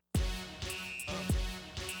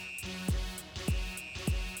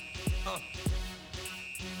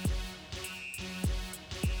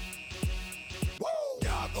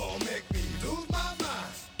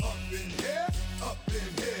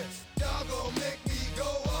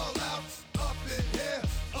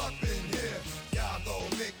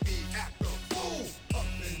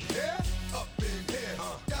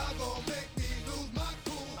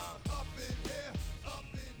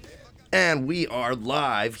And we are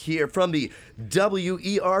live here from the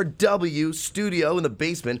WERW studio in the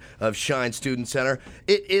basement of Shine Student Center.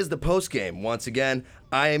 It is the Postgame. Once again,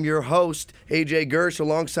 I am your host, AJ Gersh,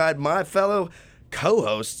 alongside my fellow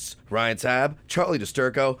co-hosts, Ryan Tab, Charlie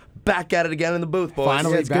DiSturco, back at it again in the booth, boys.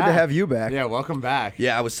 Finally, it's good to have you back. Yeah, welcome back.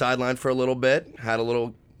 Yeah, I was sidelined for a little bit, had a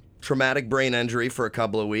little traumatic brain injury for a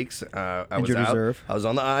couple of weeks. I Injured was out. reserve. I was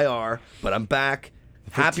on the IR, but I'm back,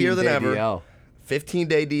 happier than 15-day ever. DL.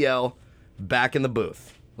 15-day DL, back in the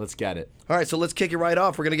booth. Let's get it. All right, so let's kick it right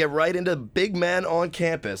off. We're going to get right into big men on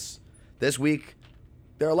campus. This week,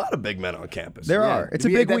 there are a lot of big men on campus. There are. It's a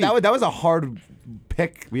big week. That was a hard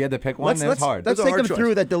pick. We had to pick one. That was hard. Let's It was a take hard them choice.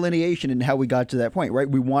 through that delineation and how we got to that point, right?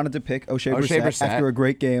 We wanted to pick O'Shea Brissett after a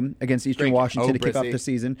great game against Eastern Great. Washington to kick off Brissy. the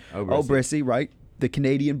season. Brissy. Right? The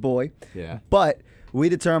Canadian boy. Yeah. But we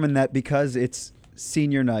determined that because it's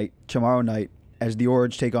senior night, tomorrow night, as the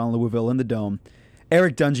Orange take on Louisville in the Dome,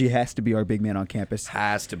 Eric Dungy has to be our big man on campus.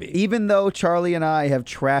 Has to be. Even though Charlie and I have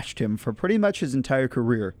trashed him for pretty much his entire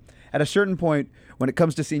career, at a certain point, when it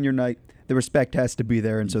comes to senior night, the respect has to be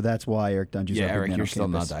there, and so that's why Eric Dungy's Yeah, our big Eric, man you're on still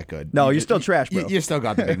campus. not that good. No, you're still trash, bro. You still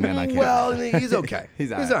got the big man on campus. Well, he's okay.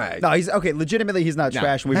 He's all all right. right. No, he's okay. Legitimately, he's not No.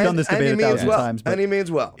 trash. We've done this And debate he a means thousand well. times, but And he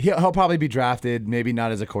means well. He'll probably be drafted, maybe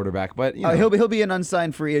not as a quarterback, but you know. he'll be an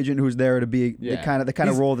unsigned free agent who's there to be the Yeah. kind of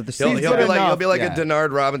He's- role that the He'll Saints be like Yeah. a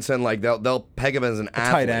Denard Robinson. Like they'll peg him as an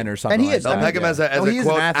athlete. tight end or something. And he like is. that. They'll I mean, peg him as a he is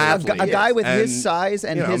an quote athlete. athlete. a guy with And, his size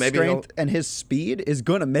and you know, his maybe strength and his speed is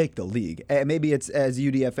gonna make the league. Maybe it's as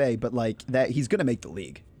UDFA, but like that, he's gonna make the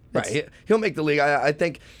league. Right, he'll make the league. I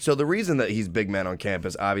think so. The reason that he's big man on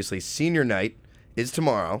campus, obviously, senior night is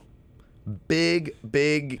tomorrow. Big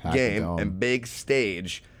Pack game the dome. and big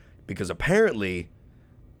stage, because apparently,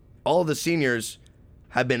 all the seniors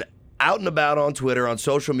have been out and about on Twitter, on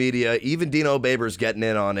social media. Even Dino Baber's getting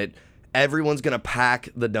in on it. Everyone's gonna pack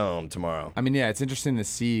the dome tomorrow. I mean, yeah, it's interesting to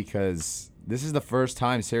see because this is the first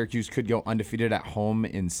time Syracuse could go undefeated at home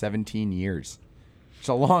in 17 years. It's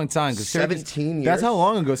a long time. 17 years? That's how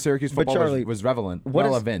long ago Syracuse But football Charlie, was relevant.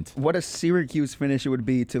 What a Syracuse finish it would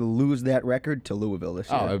be to lose that record to Louisville this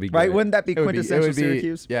year. Oh, it would be right? great. Wouldn't that be It would quintessential it would be-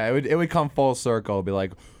 Syracuse? Yeah, it would come full circle. It'd be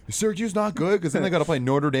like, is Syracuse not good? Because then they got to play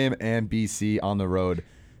Notre Dame and BC on the road.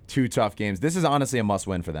 Two tough games. This is honestly a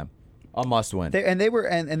must-win for them. A must-win. They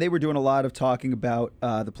were doing a lot of talking about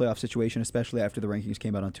the playoff situation, especially after the rankings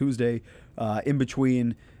came out on Tuesday, in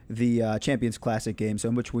between the Champions Classic game, so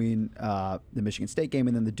in between the Michigan State game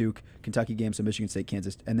and then the Duke Kentucky game, so Michigan State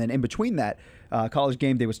Kansas, and then in between that, College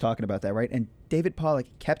Game Day was talking about that, right? And David Pollack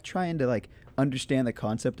kept trying to understand the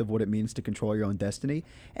concept of what it means to control your own destiny,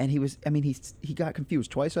 and he got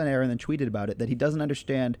confused twice on air and then tweeted about it that he doesn't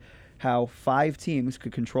understand how 5 teams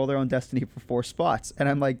could control their own destiny for 4 spots. And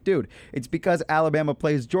I'm like, dude, it's because Alabama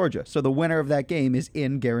plays Georgia. So the winner of that game is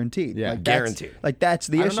in guaranteed. Yeah, guaranteed. That's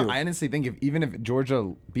the I don't issue. know. I honestly think even if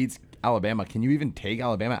Georgia beats Alabama, can you even take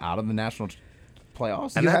Alabama out of the national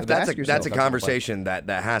playoffs? And have to ask that's yourself. a conversation that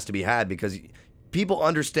has to be had, because people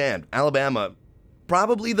understand Alabama,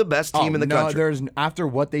 probably the best team in the country. There's after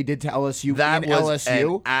what they did to LSU. That in was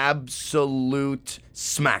LSU, an absolute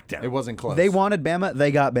smackdown. it wasn't close. They wanted Bama.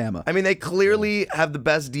 They got Bama. I mean, they clearly have the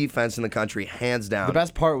best defense in the country, hands down. The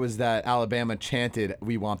best part was that Alabama chanted,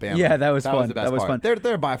 "We want Bama." Yeah, that was fun. the best That was part. fun.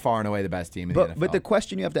 They're by far and away the best team in the NFL. But the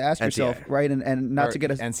question you have to ask yourself, NCAA. right, and not to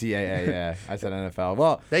get us. NCAA. Yeah, I said NFL.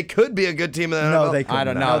 Well, They could be a good team in the NFL. No, they couldn't. I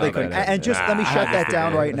don't No, know. they No, couldn't. no, And just let me shut that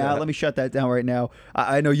down right now.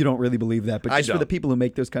 I know you don't really believe that, but I just for don't. the people who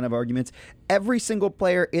make those kind of arguments, every single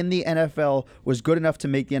player in the NFL was good enough to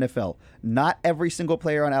make the NFL. Not every single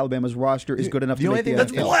player on Alabama's roster is good enough the to only make the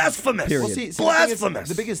thing NFL. That's blasphemous. Period. well, see, Blasphemous.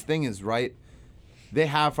 The biggest thing is, right, they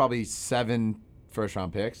have probably 7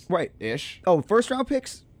 first-round picks. Right. Ish. Oh, first round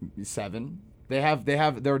picks? 7. They have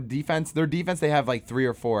their defense. Their defense, they have like 3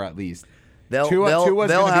 or 4 at least. They'll Tua's have gonna be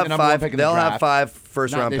the number one 5. pick in the They'll have draft. 5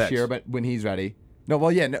 first Not round this picks year, but when he's ready. No,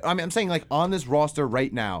 well, yeah. No, I mean, I'm saying like on this roster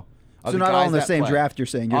right now. So not all in the same draft, you're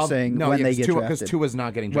saying. You're saying when they get drafted. Because Tua's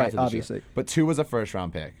not getting Right, drafted this obviously. year. But Tua's a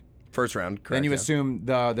first-round pick. First round, correct. Then you yeah. assume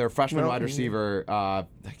their freshman Well, wide receiver, I'm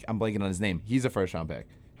blanking on his name. He's a first-round pick.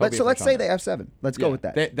 He'll be a So let's first-round say they pick. have 7. Let's go with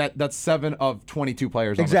that. That's 7 of 22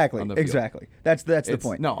 players on Exactly. on the field. Exactly. That's the It's-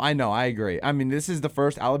 point. No, I know. I agree. I mean, this is the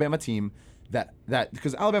first Alabama team that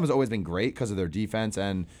because Alabama's always been great because of their defense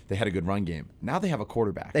and they had a good run game. Now they have a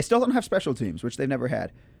quarterback. They still don't have special teams, which they've never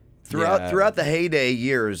had. Throughout the heyday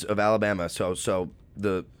years of Alabama, so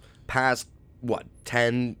the past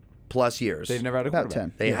 10 plus years, They've never had a About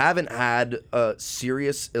quarterback. 10. they haven't had a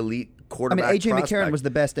serious elite quarterback. AJ McCarron was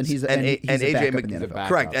the best, and he's a backup in the NFL.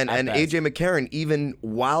 Correct, and AJ McCarron, even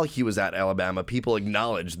while he was at Alabama, people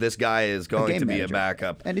acknowledged this guy is going to be a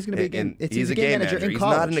backup, and he's going to be he's a game manager. He's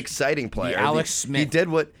not an exciting player. Alex Smith. He did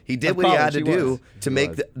what he had to do to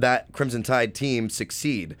make that Crimson Tide team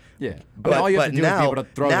succeed. Yeah, but all you have to do is be able to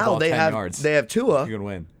throw the ball 10 yards. They have Tua. You can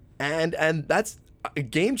win, and that's a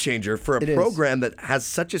game changer for a program that has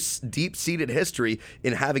such a deep-seated history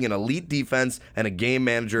in having an elite defense and a game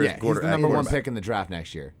manager. Yeah, he's the number 1 pick in the draft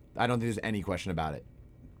next year. I don't think there's any question about it.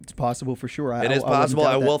 It's possible for sure. It is possible.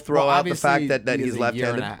 I will throw out the fact that he's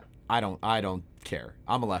left-handed. I don't care.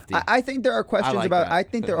 I'm a lefty. I think there are questions about. that. I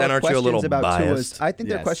think there Then are aren't you a questions little about biased? Tua's. I think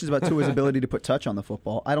there are questions about Tua's ability to put touch on the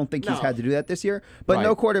football. I don't think he's No. had to do that this year. But Right.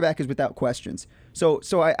 no quarterback is without questions. I'm not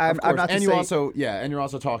to and say. you're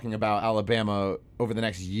also talking about Alabama over the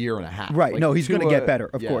next year and a half. Right. Like, No, he's going to Tua- get better,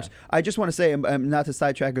 of yeah. course. I just want to say, not to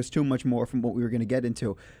sidetrack us too much more from what we were going to get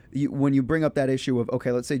into. When you bring up that issue of,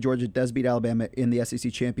 okay, let's say Georgia does beat Alabama in the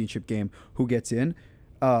SEC championship game, who gets in?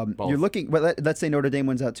 You're looking, but let's say Notre Dame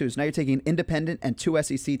wins out too. So now you're taking an independent and 2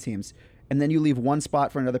 SEC teams, and then you leave one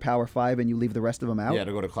spot for another Power 5, and you leave the rest of them out. Yeah,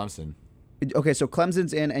 to go to Clemson. Okay, so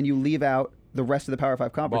Clemson's in, and you leave out the rest of the Power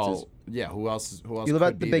 5 conferences. Well, yeah. Who else? You leave could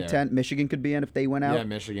out the be Big there? Ten. Michigan could be in if they went out. Yeah,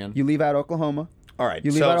 Michigan. You leave out Oklahoma. All right.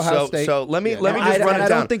 You leave out Ohio State. So let me Yeah. just run it down. I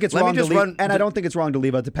don't think it's wrong to leave, run. and I don't think it's wrong to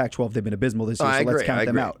leave out the Pac-12. They've been abysmal this year, so let's count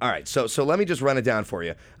them out. All right, so let me just run it down for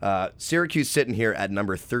you. Syracuse sitting here at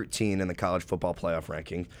number 13 in the college football playoff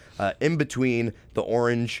ranking. In between the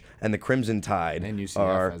Orange and the Crimson Tide And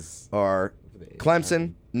UCF are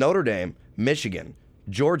Clemson, Notre Dame, Michigan,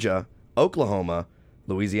 Georgia, Oklahoma,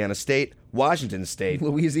 Louisiana State, Washington State,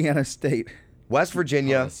 Louisiana State. West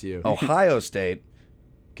Virginia, LSU. Ohio State,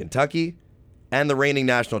 Kentucky, and the reigning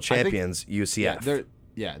national champions, UCF.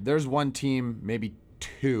 There's one team, maybe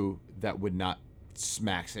 2, that would not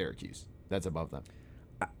smack Syracuse. That's above them.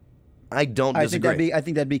 I don't disagree. I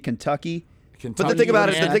think that'd be Kentucky. But the thing about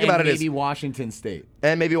it is maybe Washington State.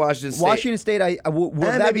 And maybe Washington State. Washington State, will and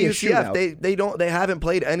that maybe be a UCF. shootout? They haven't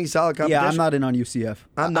played any solid competition. Yeah, I'm not in on UCF.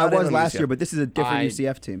 I'm I not in was on last UCF. year, but this is a different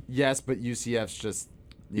UCF team. Yes, but UCF's just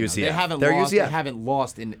UCF. They haven't They're lost. UCF. They haven't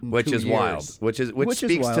lost in which 2 is years. wild. Which Which is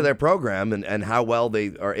speaks to wild. their program and how well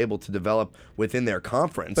they are able to develop within their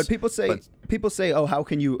conference. But people say, oh, how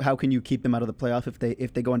can you keep them out of the playoff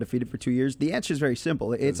if they go undefeated for 2 years? The answer is very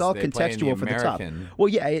simple. It's all they play in the contextual for the top. American. Well,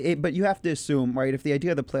 yeah, but you have to assume, right? If the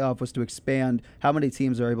idea of the playoff was to expand how many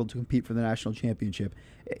teams are able to compete for the national championship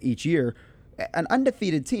each year, an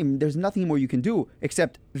undefeated team, there's nothing more you can do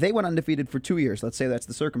except they went undefeated for 2 years. Let's say that's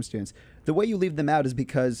the circumstance. The way you leave them out is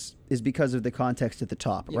because of the context at the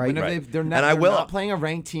top, right? They're not playing a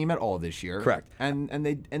ranked team at all this year. Correct. And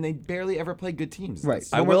they barely ever play good teams. Right.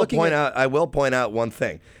 I will point out one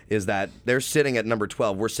thing is that they're sitting at number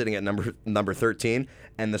 12. We're sitting at number 13,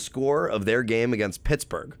 and the score of their game against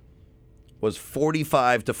Pittsburgh was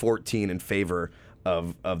 45-14 in favor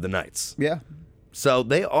of the Knights. Yeah. So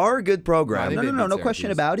they are a good program. No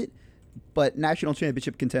question about it. But national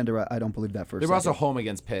championship contender, I don't believe that for a They were second. also home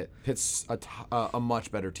against Pitt. Pitt's a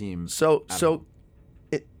much better team. So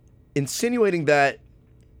insinuating that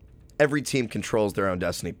every team controls their own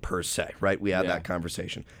destiny per se, right? We had that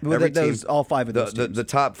conversation. Well, every all 5 of those teams. The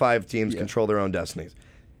top 5 teams control their own destinies.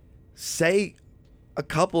 Say a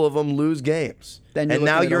couple of them lose games, Then and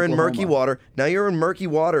now you're in murky Oklahoma. water. Now you're in murky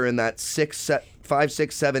water in that 5,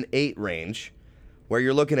 6, 7, 8 range, where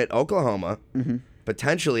you're looking at Oklahoma,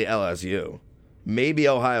 potentially LSU, maybe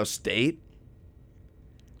Ohio State.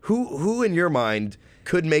 Who in your mind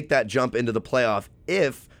could make that jump into the playoff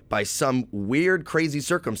if, by some weird, crazy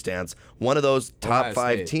circumstance, one of those top Ohio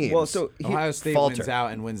 5 State. teams? Well, so Ohio State falter. wins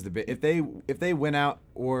out and wins the big. If they win out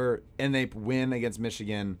and they win against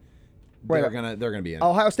Michigan, they're gonna be in.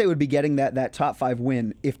 Ohio State would be getting that top 5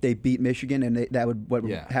 win if they beat Michigan, and that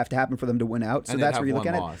would have to happen for them to win out. So And they'd that's have where you're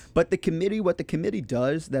looking one at. loss. But what the committee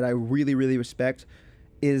does that I really, really respect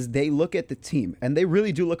is they look at the team, and they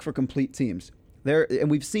really do look for complete teams. And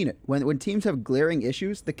we've seen it. When teams have glaring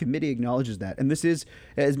issues, the committee acknowledges that. And this is,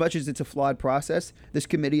 as much as it's a flawed process, this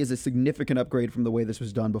committee is a significant upgrade from the way this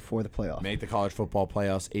was done before the playoff. Make the college football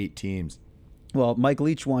playoffs 8 teams. Well, Mike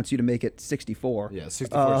Leach wants you to make it 64. Yeah,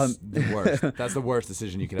 64 is the worst. That's the worst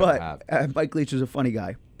decision you could ever have. Mike Leach is a funny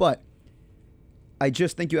guy. But I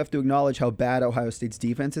just think you have to acknowledge how bad Ohio State's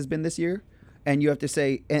defense has been this year. And you have to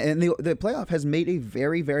say, and the playoff has made a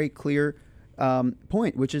very, very clear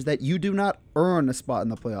point, which is that you do not earn a spot in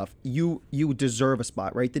the playoff. You deserve a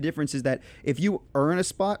spot, right? The difference is that if you earn a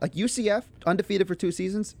spot, like UCF, undefeated for 2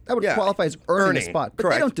 seasons, that would qualify as earning a spot. But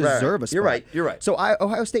correct. they don't deserve a spot. You're right. So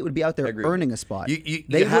Ohio State would be out there earning a spot. You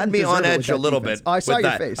They had wouldn't me deserve on it with edge that a little defense. bit. Oh, I saw with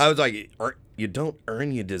your that. face. I was like, you don't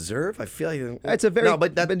earn, you deserve? I feel like It's a very no,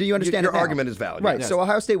 but do you understand your it now? argument is valid. Right. yes. So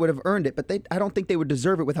Ohio State would have earned it, but I don't think they would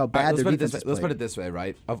deserve it with how bad their defense is Let's put played. it this way,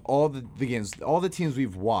 right? Of all the games, all the teams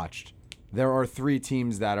we've watched, there are 3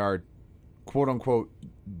 teams that are quote unquote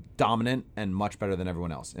dominant and much better than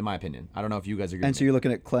everyone else, in my opinion. I don't know if you guys agree. And so you're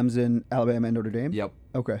looking at Clemson, Alabama, and Notre Dame? Yep.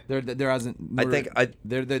 Okay. There hasn't.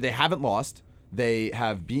 They haven't lost. They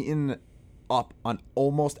have beaten up on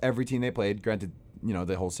almost every team they played. Granted,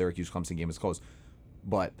 the whole Syracuse-Clemson game was close,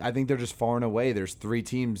 but I think they're just far and away. There's 3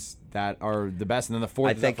 teams that are the best, and then the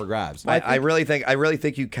 4th is up for grabs. I really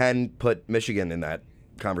think you can put Michigan in that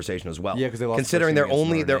conversation as well. Yeah, because they lost. Considering the first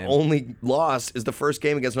game their against Notre Dame. only loss is the first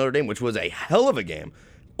game against Notre Dame, which was a hell of a game.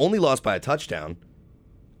 Only lost by a touchdown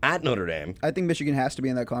at Notre Dame. I think Michigan has to be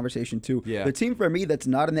in that conversation too. Yeah. The team for me that's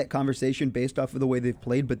not in that conversation based off of the way they've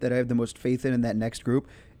played, but that I have the most faith in that next group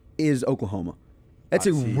is Oklahoma. That's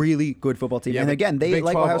a really good football team. Yeah, and again, they Big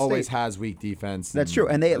like 12 Ohio State. always has weak defense. That's true.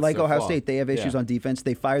 And they that's like their Ohio flaw. State, they have issues Yeah. on defense.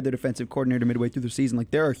 They fired their defensive coordinator midway through the season.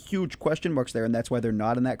 Like there are huge question marks there, and that's why they're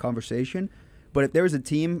not in that conversation. But if there was a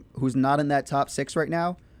team who's not in that top 6 right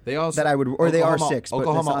now, They also that I would, or they are Oklahoma- 6. But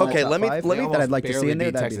Oklahoma- it's not in Okay, that let me- top 5, let me- that I'd like to see barely in there.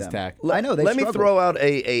 beat That'd be Texas them. Tech. I know they Let me struggle. throw out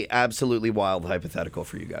a absolutely wild hypothetical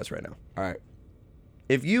for you guys right now. All right.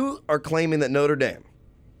 If you are claiming that Notre Dame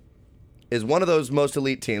is one of those most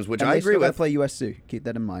elite teams, which And I they agree still gotta with, play USC. Keep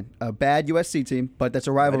that in mind. A bad USC team, but that's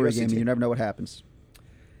a rivalry USC game, and team. you never know what happens.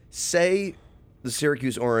 say the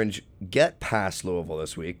Syracuse Orange get past Louisville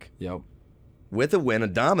this week Yep. with a win, a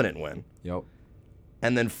dominant win, Yep.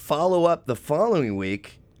 and then follow up the following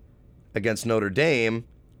week against Notre Dame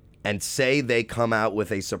and say they come out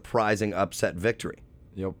with a surprising upset victory.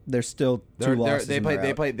 Yep. There's still 2 losses. They and played. they're They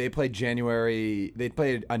out. played. They played January. They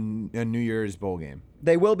played a New Year's bowl game.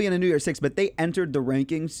 They will be in a New Year's 6, but they entered the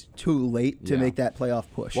rankings too late to Yeah. make that playoff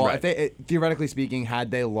push. Well, Right. if they theoretically speaking,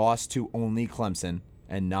 had they lost to only Clemson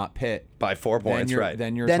and not Pitt By 4 then points, you're, right.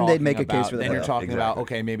 Then you're Then they'd talking make a case about, for the Then you're playoff. talking about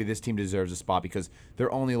Exactly. okay, maybe this team deserves a spot because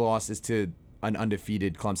their only loss is to an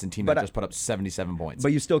undefeated Clemson team But that I- just put up 77 points.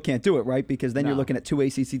 But you still can't do it, right? Because then you're No. looking at 2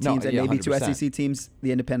 ACC teams No, and yeah, maybe 2 100%. SEC teams,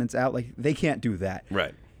 the independents out. Like they can't do that.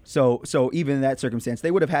 Right. So even in that circumstance,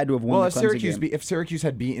 they would have had to have won well, the if Clemson Syracuse game. if Syracuse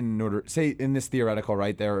had beaten Notre, say in this theoretical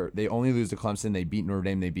right there, they only lose to Clemson, they beat Notre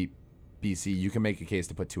Dame, they beat BC. You can make a case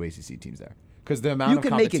to put 2 ACC teams there because the amount You of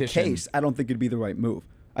can make a competition. case. I don't think it'd be the right move.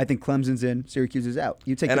 I think Clemson's in, Syracuse is out.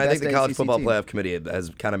 You take And the I best think the College ACC Football team. Playoff Committee has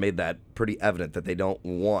kind of made that pretty evident that they don't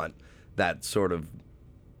want that sort of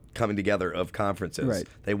coming together of conferences. Right.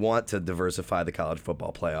 They want to diversify the College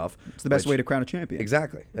Football Playoff. It's the best which- way to crown a champion.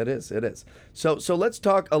 Exactly. It is. It is. So let's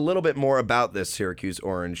talk a little bit more about this Syracuse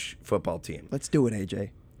Orange football team. Let's do it, AJ.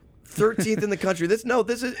 13th in the country.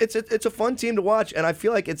 It's a fun team to watch, and I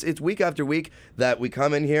feel like it's week after week that we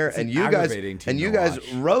come in here and an you guys aggravating team to guys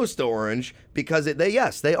watch. roast Orange because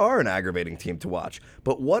they are an aggravating team to watch.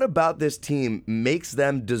 But what about this team makes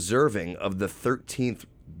them deserving of the 13th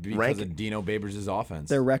because ranking? of Dino Babers' offense.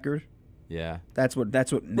 Their record. Yeah. That's what makes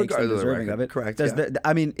them Regardless of the deserving record, of it. correct, Does yeah.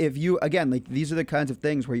 I mean, if you again like these are the kinds of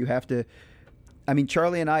things where you have to. I mean,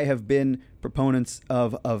 Charlie and I have been proponents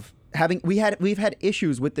of having we've had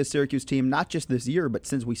issues with this Syracuse team not just this year but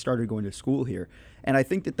since we started going to school here, and I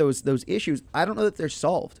think that those issues I don't know that they're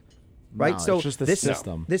solved. Right, No, so it's just the this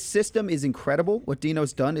system. This system is incredible. What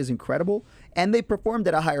Dino's done is incredible, and they performed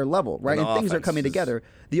at a higher level, right? And And, the things are offense coming is- together.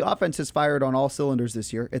 The offense has fired on all cylinders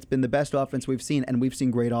this year. It's been the best offense we've seen, and we've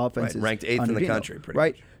seen great offenses. ranked 8th in under the Dino, country, pretty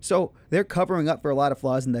right? much. So they're covering up for a lot of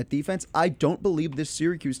flaws in that defense. I don't believe this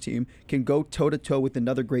Syracuse team can go toe to toe with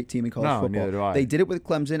another great team in college No, football. neither do I. They did it with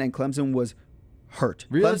Clemson, and Clemson was hurt.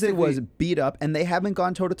 Clemson Realistically- was beat up, and they haven't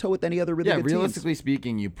gone toe to toe with any other really Yeah, good teams. realistically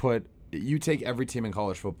speaking, you take every team in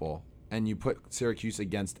college football and you put Syracuse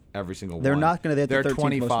against every single They're one. not gonna get the They're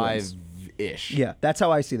 13th most wins. 25-ish. Yeah, that's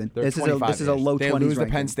how I see them. They're This is a 25-ish. low They 20s lose to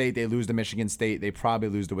ranking. Penn State. They lose to Michigan State. They probably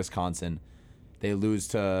lose to Wisconsin. They lose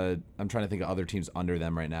to. I'm trying to think of other teams under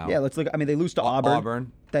them right now. Yeah, let's look. I mean, they lose to Auburn.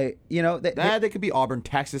 Auburn. They They could be Auburn.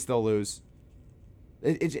 Texas, they'll lose.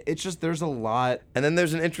 It's just there's a lot. And then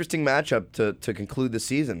there's an interesting matchup to conclude the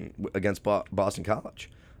season against Boston College,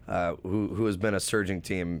 who has been a surging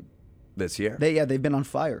team this year. they've been on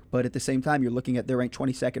fire. But at the same time, you're looking at they're ranked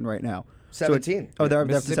 22nd right now. So 17. they're up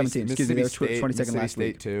to Mississippi- 17. Excuse me, they were Mississippi 22nd Mississippi last State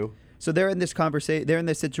week. too. So they're in this conversation. They're in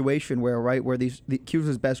this situation where the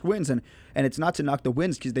Q's best wins, and it's not to knock the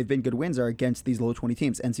wins because they've been good wins, are against these low 20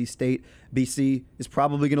 teams. NC State, BC is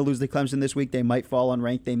probably going to lose to Clemson this week. They might fall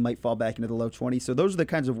unranked. They might fall back into the low 20. So those are the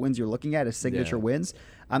kinds of wins you're looking at as signature wins.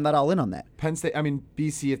 I'm not all in on that. Penn State. I mean,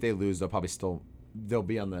 BC, if they lose, they'll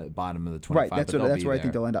be on the bottom of the 25. Right, that's where I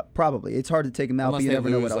think they'll end up. Probably. It's hard to take them out, Unless but you never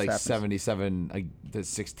know what else like happens. 77 to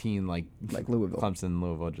 16, like Louisville. Clemson and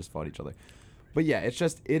Louisville just fought each other. But yeah,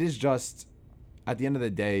 it is just at the end of the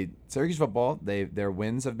day, Syracuse football, their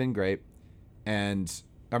wins have been great, and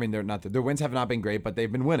I mean their wins have not been great, but they've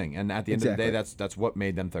been winning, and at the end of the day, that's what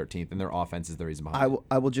made them 13th, and their offense is the reason behind it.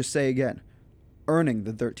 I will just say again, earning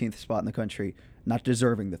the 13th spot in the country, not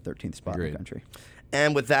deserving the 13th spot in the country.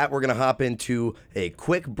 And with that, we're going to hop into a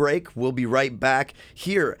quick break. We'll be right back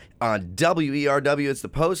here on WERW. It's the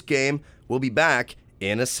post game. We'll be back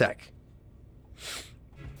in a sec.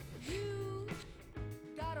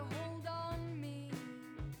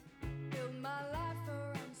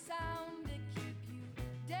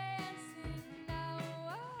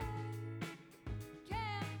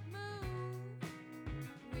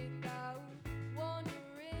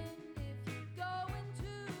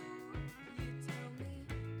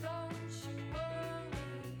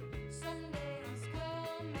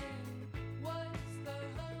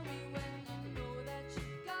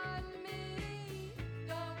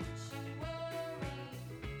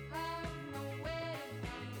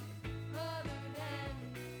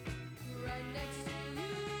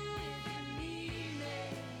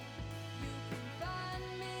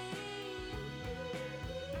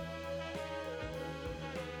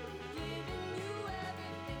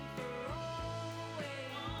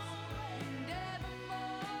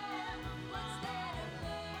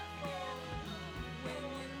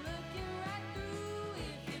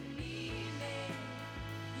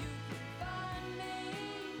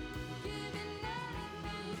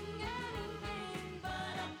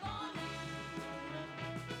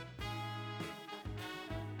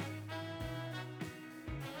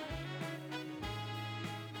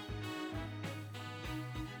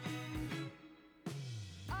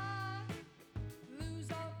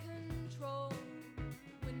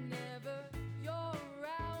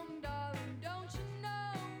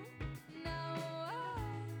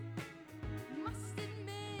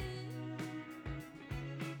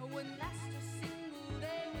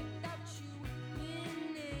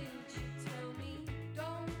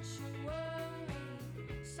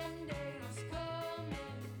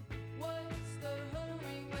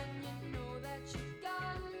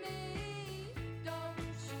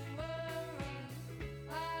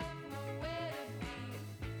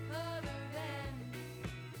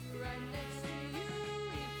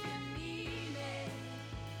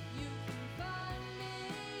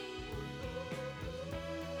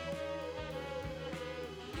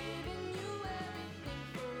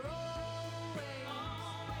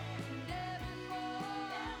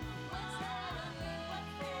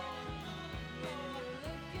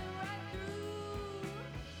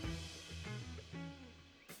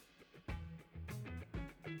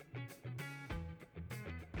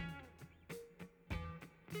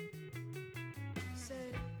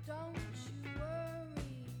 Said, don't you worry,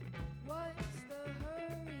 what's the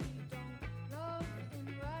hurry? Don't love in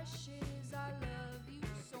rushes, I love you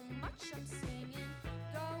so much I'm singing.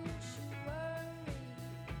 Don't you worry,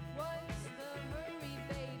 what's the hurry,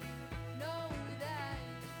 baby? Know that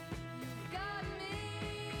you've got me.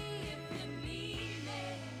 If you need me,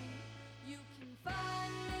 you can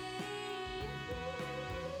find me.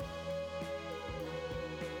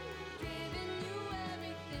 Giving you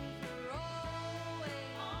everything for always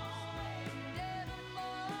and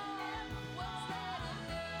evermore. What's there to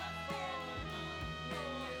live for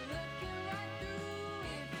when you're looking right through?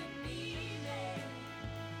 If you need me,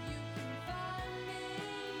 you can find me.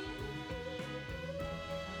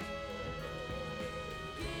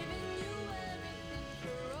 Giving you everything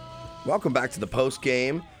for always. Welcome back to the post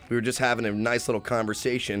game. We were just having a nice little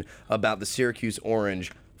conversation about the Syracuse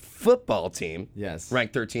Orange football team. Yes.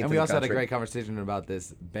 Ranked 13th And we in also the had a country. great conversation about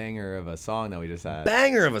this banger of a song that we just had.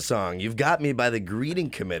 Banger of a song. You've Got Me by the Greeting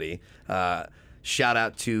Committee. Shout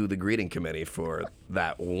out to the Greeting Committee for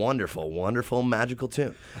that wonderful, wonderful, magical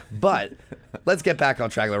tune. But let's get back on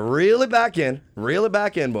track. Reel it back in,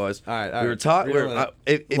 boys. All right. We were talking. Reel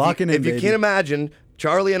it If Locking in, you baby. can't imagine,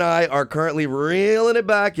 Charlie and I are currently reeling it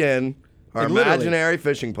back in Our Literally. imaginary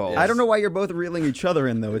fishing poles. I don't know why you're both reeling each other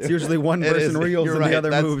in though. It's usually one It person is. reels You're and right. the other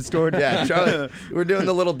That's- moves toward. Yeah, Charlie, we're doing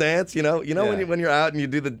the little dance. You know Yeah. when you're out and you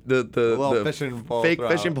do the little fishing pole fake throw.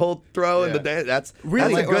 fishing pole throw and the Yeah. dance. That's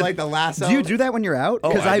Really? that's a Or good. like the lasso. Do you do that when you're out?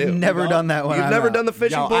 Oh, Because I I've do. never No. done that when You've I'm never out. done the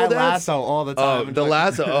fishing Yo, pole I dance? lasso all the time. Oh, It's the like-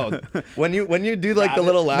 lasso. Oh, when you do like the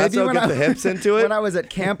little Maybe lasso, when get I- the hips into it. When I was at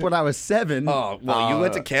camp when I was 7. Oh, well, you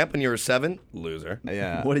went to camp when you were 7? Loser.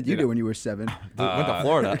 Yeah. What did you do when you were 7? Went to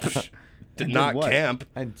Florida. Did not what? camp.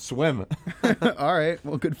 and swim. All right.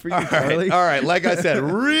 Well, good for you, All right, Charlie. all right. Like I said,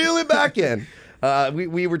 really back in.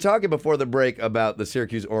 We were talking before the break about the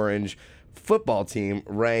Syracuse Orange football team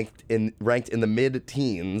ranked in the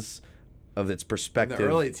mid-teens of its perspective. In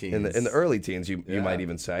the early teens. In the early teens, you Yeah. might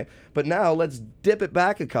even say. But now let's dip it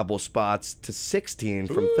back a couple spots to 16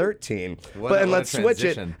 from 13. What a let's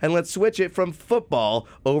transition. switch it from football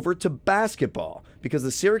over to basketball because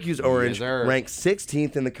the Syracuse Orange sir. ranked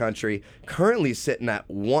 16th in the country, currently sitting at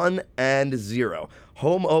 1-0.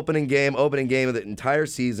 Home opening game of the entire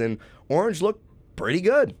season. Orange looked pretty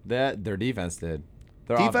good. Their defense did.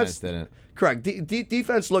 Their offense didn't. Correct.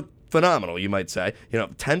 Defense looked phenomenal, you might say.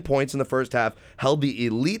 10 points in the first half, held the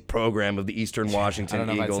elite program of the Eastern I Washington don't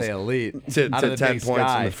know if Eagles I'd say elite. to Out of the 10 Big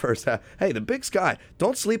points Sky. in the first half. Hey, the Big Sky.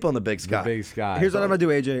 Don't sleep on the Big Sky. The Big Sky. Here's what I'm gonna do,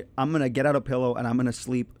 AJ. I'm gonna get out a pillow and I'm gonna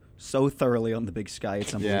sleep so thoroughly on the Big Sky.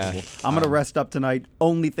 It's unbelievable. Yeah. I'm gonna rest up tonight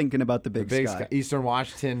only thinking about the Big, Big Sky. Sky. Eastern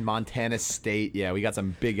Washington, Montana State. Yeah, we got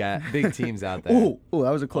some big teams out there. Ooh, that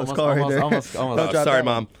was a close Almost- call right almost- there. almost- Don't almost. drop Sorry, that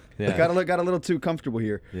one. Mom. Yeah. Got a little too comfortable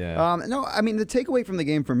here. Yeah. No, I mean the takeaway from the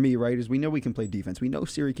game for me, right, is we know we can play defense. We know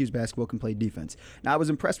Syracuse basketball can play defense. Now I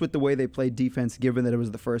was impressed with the way they played defense, given that it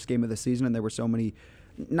was the first game of the season and there were so many,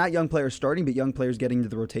 not young players starting, but young players getting into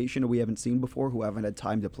the rotation who we haven't seen before, who haven't had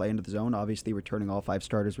time to play into the zone. Obviously, returning all 5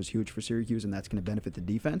 starters was huge for Syracuse, and that's going to benefit the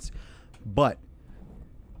defense. But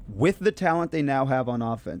with the talent they now have on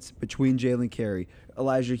offense, between Jalen Carey,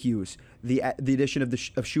 Elijah Hughes, the addition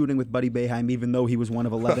of shooting with Buddy Boeheim, even though he was one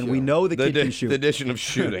of 11, we know the kid can shoot. The addition of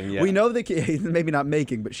shooting, yeah. We know the kid, maybe not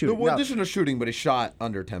making, but shooting. The No. addition of shooting, but he shot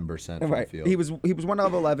under 10% from Right. the field. He was one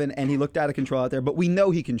of 11, and he looked out of control out there. But we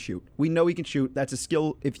know he can shoot. We know he can shoot. That's a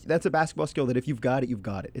skill. If that's a basketball skill that if you've got it, you've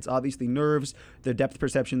got it. It's obviously nerves, the depth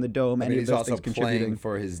perception, the dome, I any mean, of he's those also things contributing. playing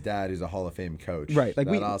for his dad, who's a Hall of Fame coach. Right, like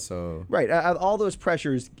that also. Right, all those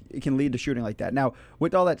pressures can lead to shooting like that. Now,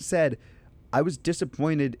 with all that said, I was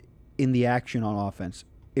disappointed in the action on offense.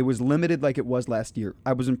 It was limited like it was last year.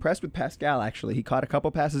 I was impressed with Pascal, actually. He caught a couple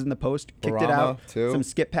passes in the post, kicked it Barama, out. too. Some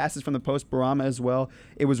skip passes from the post, Barama as well.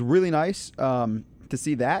 It was really nice to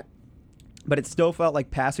see that, but it still felt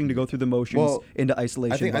like passing to go through the motions into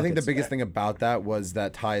isolation. I think the buckets. biggest thing about that was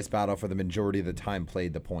that Tyus Battle for the majority of the time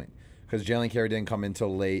played the point. Because Jalen Carey didn't come in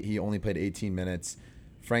till late. He only played 18 minutes.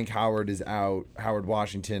 Frank Howard is out. Howard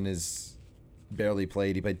Washington is barely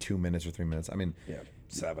played. He played 2 minutes or 3 minutes. I mean,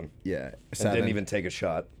 7. yeah, And 7. didn't even take a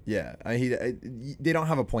shot. Yeah, they don't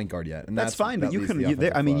have a point guard yet, and That's fine, but that you leads can. to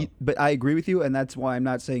the offensive flow. But I agree with you, and that's why I'm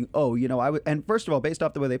not saying, And first of all, based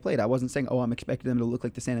off the way they played, I wasn't saying, I'm expecting them to look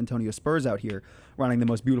like the San Antonio Spurs out here, running the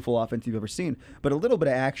most beautiful offense you've ever seen. But a little bit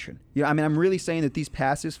of action. I'm really saying that these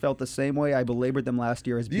passes felt the same way I belabored them last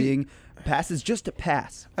year as being passes just to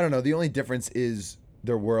pass. I don't know. The only difference is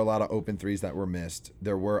there were a lot of open threes that were missed.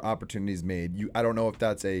 There were opportunities made. I don't know if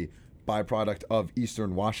that's a byproduct of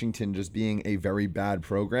Eastern Washington just being a very bad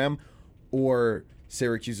program, or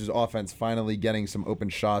Syracuse's offense finally getting some open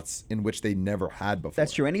shots in which they never had before.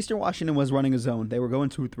 That's true. And Eastern Washington was running a zone. They were going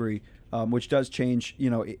 2-3, which does change.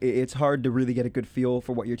 It's hard to really get a good feel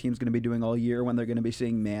for what your team's going to be doing all year when they're going to be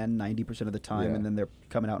seeing man 90% of the time, Yeah. and then they're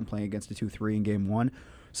coming out and playing against a 2-3 in game 1.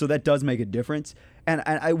 So that does make a difference. And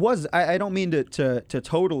I don't mean to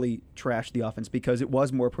totally trash the offense because it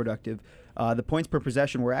was more productive. The points per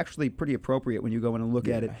possession were actually pretty appropriate when you go in and look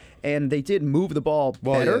at it. And they did move the ball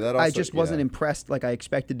better. that I also- just wasn't impressed like I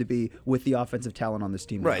expected to be with the offensive talent on this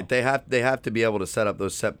team. Right, now. they have to be able to set up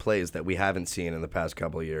those set plays that we haven't seen in the past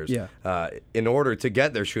couple of years. Yeah. In order to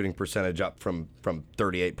get their shooting percentage up from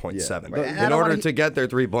 38.7, Right. And I in don't order wanna to get their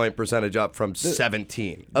 3-point percentage up from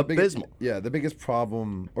 17, abysmal. The biggest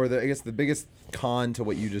problem, or I guess the biggest con to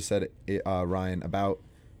what you just said, Ryan, about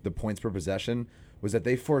the points per possession was that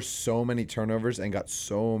they forced so many turnovers and got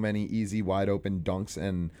so many easy, wide open dunks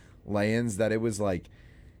and lay-ins that it was like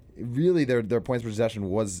really their points per possession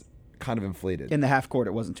was kind of inflated. In the half court,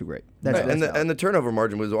 it wasn't too great. That's, Right. that's And the turnover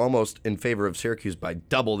margin was almost in favor of Syracuse by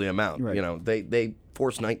double the amount. Right. You know, they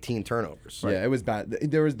forced 19 turnovers. Yeah, it was bad.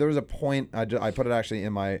 There was a point. I put it actually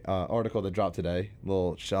in my article that dropped today.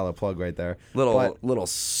 Little shallow plug right there. Little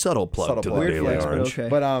subtle plug Subtle to plug. the Weird Daily flex,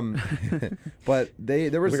 but Orange. okay. But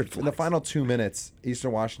but there was Weird in the flex. final 2 minutes,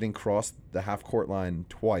 Eastern Washington crossed the half court line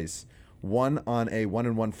twice. One on a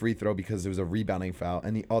 1-and-1 free throw because it was a rebounding foul,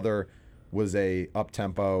 and the other was a up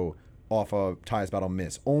tempo off a Tyus Battle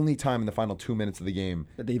miss. Only time in the final 2 minutes of the game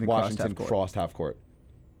That they even crossed Washington half court. crossed half court.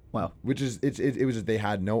 wow. Which is it was just they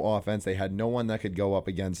had no offense. They had no one that could go up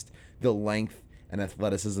against the length and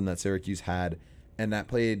athleticism that Syracuse had, and that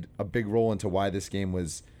played a big role into why this game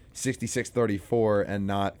was 66-34 and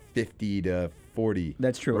not 50-40.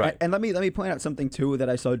 That's true. Right. And let me point out something too that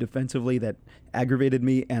I saw defensively that aggravated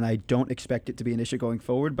me, and I don't expect it to be an issue going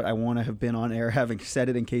forward, but I want to have been on air having said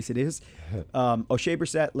it in case it is. O'Shea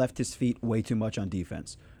Brissett left his feet way too much on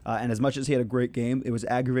defense. And as much as he had a great game, it was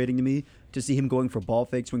aggravating to me to see him going for ball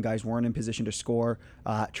fakes when guys weren't in position to score,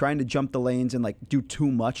 trying to jump the lanes and like do too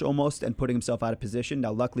much almost and putting himself out of position.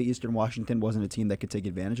 Now, luckily, Eastern Washington wasn't a team that could take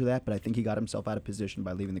advantage of that, but I think he got himself out of position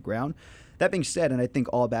by leaving the ground. That being said, and I think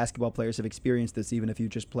all basketball players have experienced this, even if you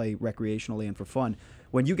just play recreationally and for fun,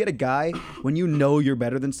 when you get a guy, when you know you're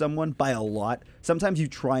better than someone by a lot, sometimes you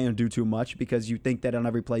try and do too much because you think that on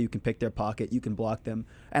every play you can pick their pocket, you can block them.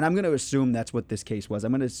 And I'm going to assume that's what this case was.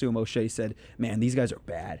 I'm going to assume O'Shea said, man, these guys are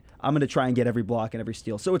bad. I'm going to try and get every block and every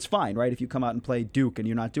steal. So it's fine, right, if you come out and play Duke and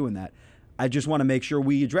you're not doing that. I just want to make sure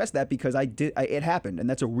we address that because it happened, and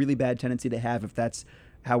that's a really bad tendency to have if that's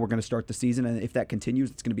how we're going to start the season, and if that continues,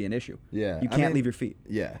 it's going to be an issue. Yeah, you can't leave your feet.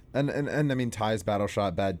 Yeah, and I mean Ty's battle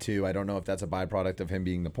shot bad too. I don't know if that's a byproduct of him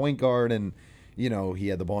being the point guard and he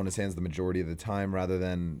had the ball in his hands the majority of the time rather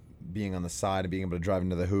than being on the side and being able to drive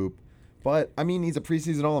into the hoop. But I mean he's a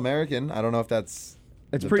preseason All-American. I don't know if that's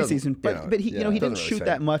It's It doesn't- preseason, but he he doesn't didn't really shoot say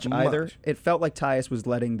that much either. much. It felt like Tyus was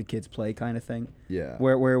letting the kids play, kind of thing. Yeah.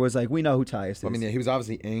 Where it was like, we know who Tyus is. I mean, yeah, he was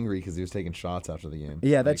obviously angry because he was taking shots after the game.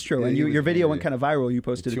 Yeah, that's true. And your video went kind of viral. You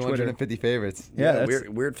posted to Twitter. 250 favorites. Yeah, that's-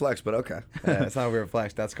 weird flex, but okay. That's not a weird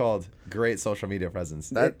flex. That's called great social media presence.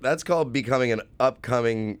 That's called becoming an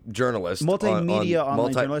upcoming journalist. Multimedia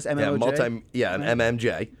online journalist, MMOJ? An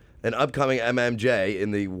MMJ. An upcoming MMJ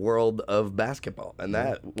in the world of basketball. And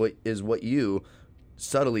that is what you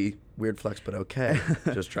subtly, weird flex, but okay,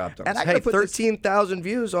 just dropped on And us. I gotta Hey, put this- 13,000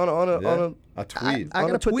 views on a tweet. I on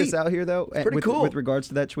gotta a put this tweet. out here though, pretty with, cool. with regards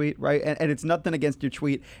to that tweet, right? And it's nothing against your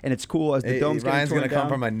tweet, and it's cool as the dome's Ryan's getting torn gonna come down.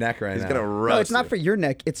 from my neck right He's now. going to roast No, it's not you. for your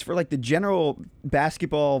neck. It's for like the general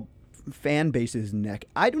basketball fan base's neck.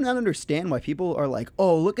 I do not understand why people are like,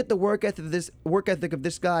 "Oh, look at the work ethic of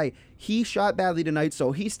this guy. He shot badly tonight,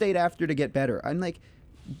 so he stayed after to get better." I'm like,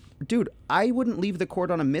 dude, I wouldn't leave the court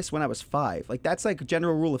on a miss when I was 5. Like that's like a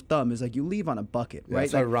general rule of thumb is like you leave on a bucket, right?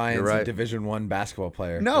 That's why Like, Ryan's You're right. a Division I basketball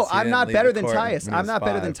player. no, 'cause he I'm didn't not leave better the than court Tyus. when he I'm was not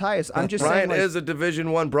better 5. than Tyus. I'm just Ryan saying, like, is a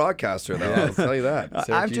Division I broadcaster, though. I'll tell you that. I'm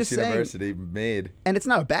Syracuse just saying- University made. and it's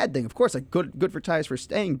not a bad thing, of course. Like good for Tyus for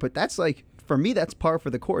staying, but that's like for me, that's par for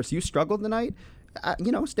the course. You struggled tonight.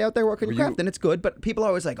 Stay out there working your craft, and it's good. But people are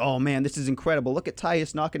always like, "Oh man, this is incredible! Look at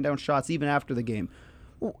Tyus knocking down shots even after the game."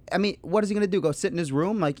 Well, I mean, what is he going to do? Go sit in his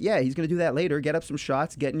room? Like, yeah, he's going to do that later. Get up some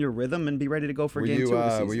shots, get in your rhythm, and be ready to go for game 2 of the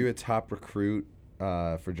season. Were you a top recruit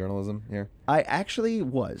for journalism here? I actually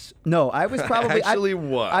was. No, I was probably.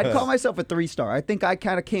 I'd call myself a 3-star. I think I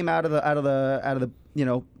kind of came out of the I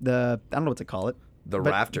don't know what to call it. The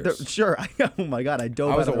rafters. Sure. Oh my God, I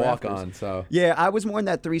dove. I was out a of the walk-on, rafters. so Yeah, I was more in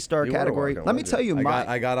that 3-star You were a category. walk-on, Let me weren't tell you,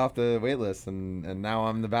 I got off the wait list, and now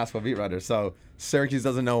I'm the basketball beat writer. So Syracuse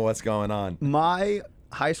doesn't know what's going on. my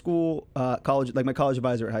high school, college, like my college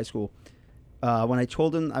advisor at high school, when I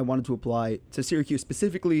told him I wanted to apply to Syracuse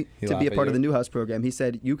specifically He to be a laughed part at of the you? Newhouse program, he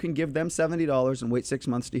said, "You can give them $70 and wait 6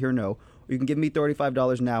 months to hear no, or you can give me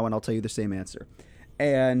 $35 now and I'll tell you the same answer."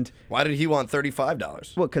 And Why did he want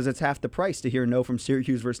 $35? well, because it's half the price to hear no from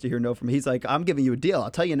Syracuse versus to hear no from. He's like, "I'm giving you a deal. I'll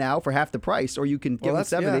tell you now for half the price, or you can give him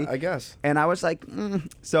 70." I guess. And I was like,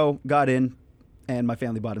 so got in, and my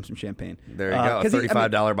family bought him some champagne. There you go. A 'cause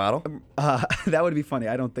 $35 bottle. that would be funny.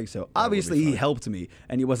 I don't think so. Obviously, he helped me,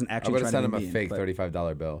 and he wasn't I actually would have trying sent to him be a mean, fake but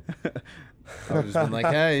 $35 bill. I would have just been like,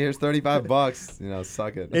 "Hey, here's $35.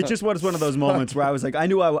 Suck it." It just was one of those moments where I was like, I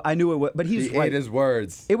knew it would, but he's he right. ate his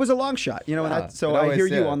words. It was a long shot, and so it I always- hear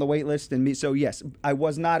you yeah. on the wait list, and me. So yes, I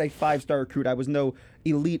was not a 5-star recruit. I was no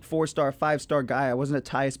elite 4-star, 5-star guy. I wasn't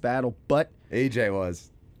a Tyus battle, but AJ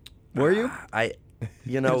was. were you? Were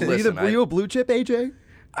Were you a blue chip, AJ?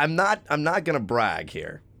 I'm not gonna brag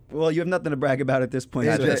here, Well, you have nothing to brag about at this point.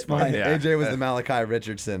 At So this that's point, fine. yeah. AJ was the Malachi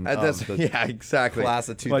Richardson At of this, the yeah, exactly. class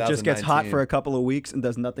of 2019. But just gets hot for a couple of weeks and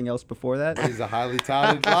does nothing else before that. He's a highly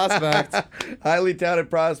touted prospect. Highly touted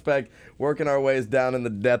prospect, working our ways down in the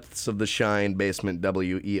depths of the Shine Basement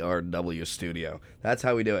WERW studio. That's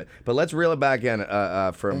how we do it. But let's reel it back in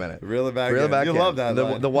for a minute. Reel it back Reel it in. back You in. love that The,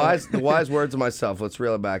 line. the wise words of myself. Let's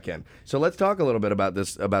reel it back in. So let's talk a little bit about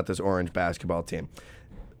this Orange basketball team.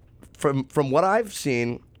 From what I've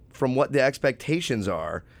seen, from what the expectations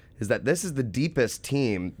are, is that this is the deepest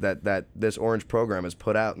team that this Orange program has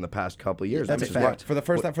put out in the past couple of years. That's which a is fact. For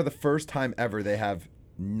the first time ever, they have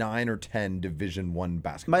 9 or 10 Division I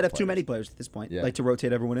basketball Might have too players. many players at this point. Yeah. Like to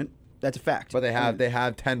rotate everyone in. That's a fact. But they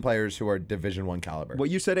have 10 players who are Division I caliber. What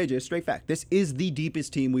you said, AJ, is straight fact. This is the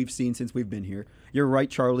deepest team we've seen since we've been here. You're right,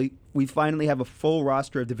 Charlie. We finally have a full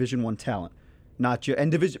roster of Division I talent, not just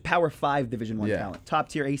and Power 5 Division I Yeah. talent, top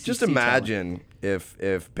tier ACC. Just talent. imagine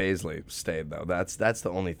if Paisley stayed though. That's the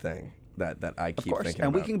only thing that I keep Of course, thinking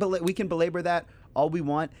and about. we can belabor that all we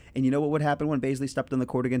want. And you know what would happen when Baisley stepped on the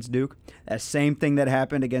court against Duke? That same thing that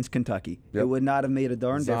happened against Kentucky. Yep. It would not have made a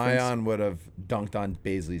darn difference. Zion would have dunked on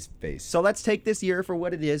Baisley's face. So let's take this year for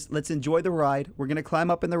what it is. Let's enjoy the ride. We're going to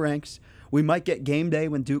climb up in the ranks. We might get game day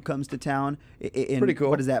when Duke comes to town. In, Pretty cool.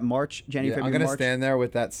 What is that, March? January, Yeah, I'm February, gonna March? stand there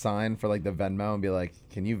with that sign for like the Venmo and be like,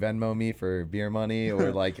 "Can you Venmo me for beer money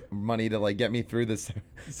or like money to like get me through this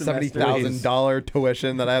 $70,000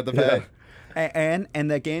 tuition that I have to pay?" And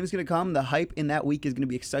that game's going to come. The hype in that week is going to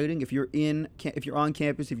be exciting. If you're on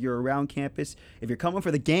campus, if you're around campus, if you're coming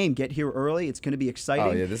for the game, get here early. It's going to be exciting.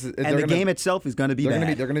 Oh yeah, and the game itself is going to be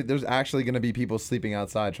bad. There's actually gonna be people sleeping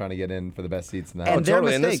outside trying to get in for the best seats in the and house. their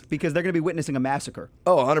totally. And mistake this- because they're going to be witnessing a massacre.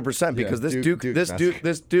 Oh, 100%. Because Yeah,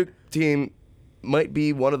 this Duke team might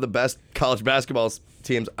be one of the best college basketball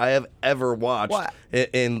teams I have ever watched What?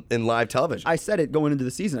 in live television. I said it going into the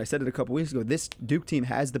season. I said it a couple weeks ago. This Duke team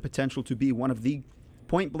has the potential to be one of the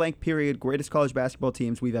point blank period greatest college basketball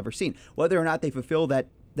teams we've ever seen. Whether or not they fulfill that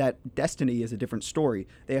destiny is a different story.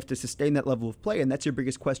 They have to sustain that level of play, and that's your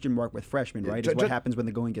biggest question mark with freshmen, right? Is what happens when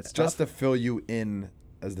the going gets tough. Just to fill you in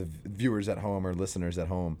as the viewers at home or listeners at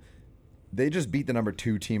home, they just beat the number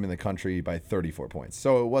 2 team in the country by 34 points.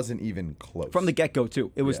 So it wasn't even close. From the get-go, too.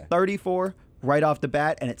 It was Yeah. 34 right off the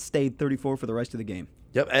bat, and it stayed 34 for the rest of the game.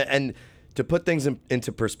 Yep, and to put things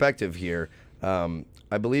into perspective here,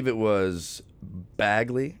 I believe it was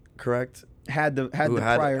Bagley, correct? Had the Who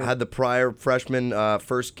prior... had the prior freshman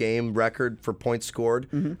first game record for points scored,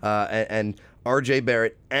 and R.J.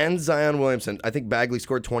 Barrett and Zion Williamson. I think Bagley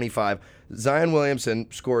scored 25. Zion Williamson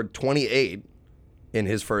scored 28 in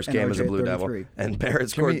his first And game as a RJ Blue 33. Devil, and Barrett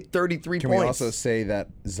scored 33 Can points. we also say that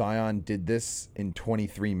Zion did this in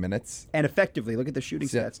 23 minutes? And effectively, look at the shooting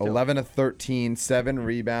stats. still. 11 of 13, 7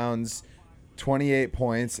 rebounds, 28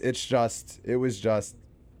 points.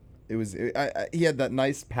 He had that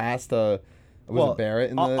nice pass to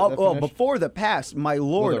Barrett in the finish? Before the pass, my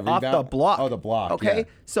lord, the off the rebound? block. Oh, the block. Okay, yeah.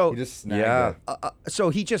 so he just snagged Yeah. it. so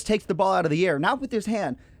he just takes the ball out of the air, not with his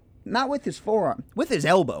hand, not with his forearm, with his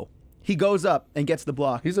elbow. He goes up and gets the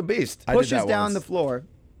block. He's a beast. I did Pushes that down once. the floor.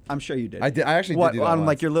 I'm sure you did. I actually what, did do that on once.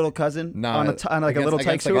 like your little cousin? No, on like a little against, tyke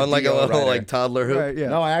like, suit? On like a DO little rider. like toddler hoop. Right, yeah.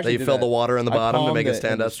 No, I actually you did fill that. the water in the I bottom to palmed make it it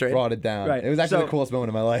stand and up just straight. Brought it down. Right. It was actually So- the coolest moment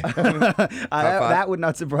of my life. That would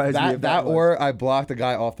not surprise me. If that was. or I blocked a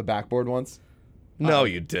guy off the backboard once. No,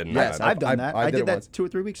 you didn't. Yes, I- I've done that. I I did did it that once. 2 or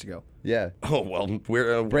 3 weeks ago. Yeah. Oh well,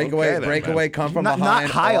 we're Breakaway, okay then, man. come from Not behind.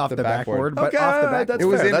 high off the backboard, but Okay, off the that's backboard. It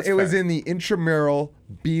was fair, in that's it was fair. in the intramural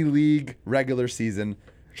B League regular season.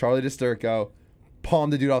 Charlie DiSturco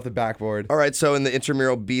palmed the dude off the backboard. All right, so in the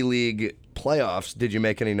intramural B League playoffs, did you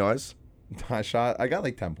make any noise? I got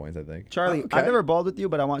like 10 points, I think. Charlie, Okay. I've never balled with you,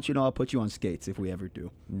 but I want you to know I'll put you on skates if we ever do.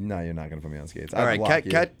 No, you're not gonna put me on skates. All I'd right, block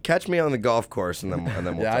you. catch me on the golf course, and then we'll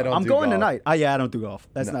Yeah, I talk. don't I'm do going golf. tonight. I don't do golf.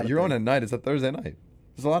 That's No, not. you're a on thing. a night. It's a Thursday night.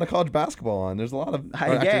 There's a lot of college basketball on. There's a lot of.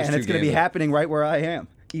 Yeah, and it's going to be happening right where I am.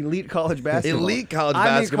 Elite college basketball. Elite college I'm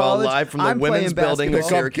in basketball college, live from the I'm women's playing building of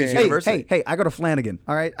basketball. Syracuse Hey, University. Hey, I go to Flanagan.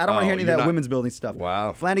 All right, I don't want to hear any of you're that not- women's building stuff.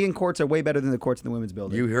 Wow. Flanagan courts are way better than the courts in the women's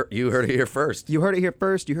building. You heard it here first. You heard it here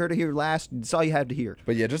first. You heard it here last. That's all you had to hear.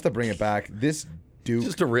 But yeah, just to bring it back, this Duke.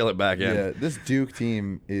 Just to reel it back in. Yeah, this Duke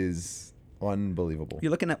team is unbelievable.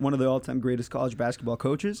 You're looking at one of the all-time greatest college basketball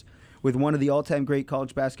coaches with one of the all-time great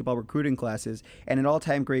college basketball recruiting classes and an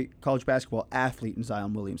all-time great college basketball athlete in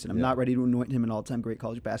Zion Williamson. I'm not ready to anoint him an all-time great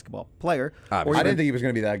college basketball player. Obviously. I even- didn't think he was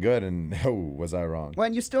going to be that good, and was I wrong? Well,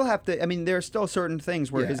 and you still have to. I mean, there are still certain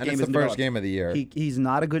things where Yeah, his and game it's is the first game of the year. He's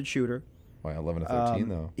not a good shooter. Why 11 to 13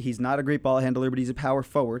 though? He's not a great ball handler, but he's a power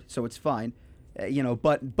forward, so it's fine.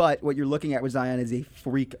 But what you're looking at with Zion is a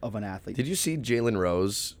freak of an athlete. Did you see Jalen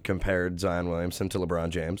Rose compared Zion Williamson to LeBron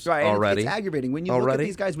James Right, and already? it's aggravating when you look at Already?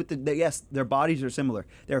 these guys with yes, their bodies are similar,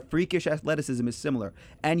 their freakish athleticism is similar,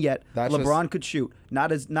 and yet That's LeBron could shoot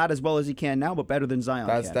not as well as he can now, but better than Zion.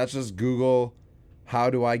 can. That's just Google. How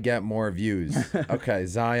do I get more views? Okay,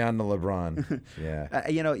 Zion to LeBron. Yeah.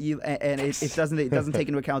 It doesn't take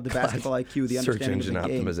into account the basketball IQ, the Search understanding engine of the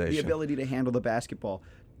game, the optimization. ability to handle the basketball,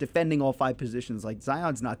 defending all 5 positions. Like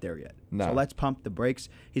Zion's not there yet. No. So let's pump the brakes.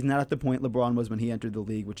 He's not at the point LeBron was when he entered the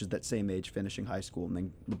league, which is that same age, finishing high school, and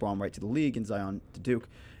then LeBron right to the league and Zion to Duke.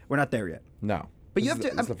 We're not there yet. No. But This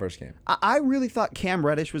is the first game. I really thought Cam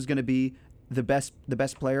Reddish was going to be the best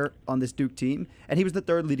player on this Duke team, and he was the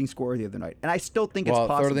 3rd leading scorer the other night. And I still think it's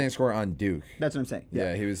possible. 3rd leading scorer on Duke. That's what I'm saying.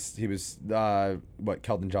 Yeah, he was. What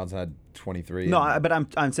Keldon Johnson had 23. No, but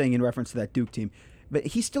I'm saying in reference to that Duke team. But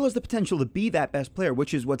he still has the potential to be that best player,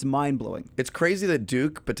 which is what's mind-blowing. It's crazy that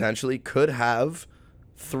Duke potentially could have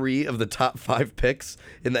 3 of the top 5 picks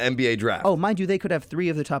in the NBA draft. Oh, mind you, they could have 3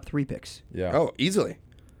 of the top 3 picks. Yeah. Oh, easily.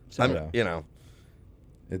 So, Yeah.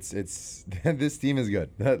 It's this team is good.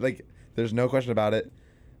 Like, there's no question about it.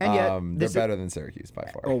 And yet, they're better than Syracuse by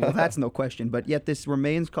far. Oh, well, that's no question. But yet this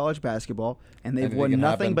remains college basketball, and they've Anything won can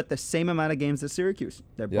nothing happen. but the same amount of games as Syracuse.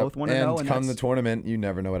 They're Yep. both 1-0. And And come the that's- tournament, you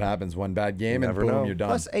never know what happens. One bad game, and never boom, know. you're done.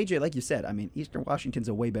 Plus, AJ, like you said, I mean, Eastern Washington's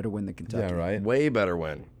a way better win than Kentucky. yeah, right. Way better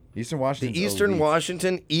win. Eastern The Washington. Eastern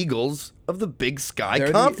Washington Eagles of the Big Sky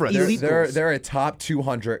They're Conference. elite goals. They're a top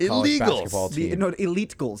 200 college Illegals. basketball team. No,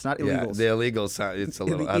 elite goals, not Yeah, illegals. the illegals. It's a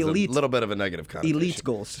little, has Elite- a little bit of a negative connotation. Elite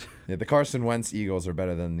goals. Yeah, the Carson Wentz Eagles are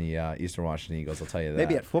better than the Eastern Washington Eagles. I'll tell you that.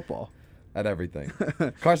 Maybe at football. At everything.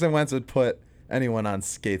 Carson Wentz would put anyone on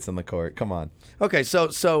skates on the court. Come on. Okay,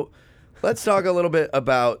 so let's talk a little bit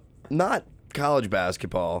about not college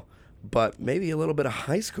basketball, but maybe a little bit of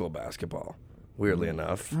high school basketball. Weirdly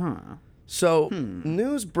enough. So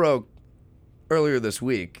news broke earlier this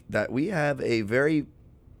week that we have a very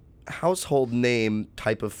household name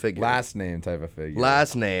type of figure. Last name type of figure.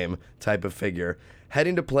 Last name type of figure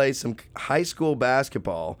heading to play some high school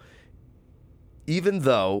basketball, even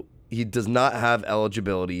though he does not have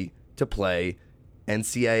eligibility to play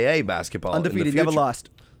NCAA basketball. in the Undefeated, never future. lost.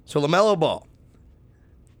 So LaMelo Ball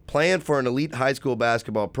playing for an elite high school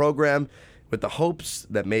basketball program with the hopes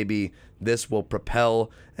that maybe this will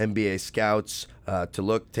propel NBA scouts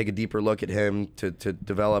to take a deeper look at him, to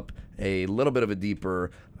develop a little bit of a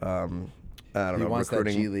deeper I don't He know, wants that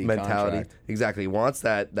recruiting G League mentality. contract. Exactly. He wants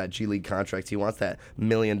that G League contract. He wants that $1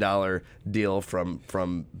 million deal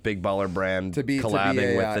from Big Baller Brand to be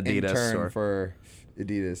collabing a, with Adidas intern for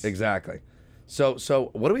Adidas. Exactly. So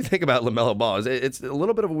what do we think about LaMelo Ball? It's a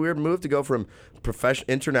little bit of a weird move to go from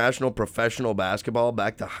international professional basketball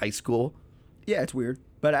back to high school. Yeah, it's weird.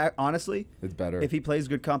 But honestly, It's better. if he plays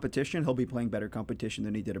good competition, he'll be playing better competition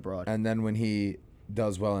than he did abroad. And then when he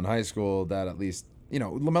does well in high school, that at least,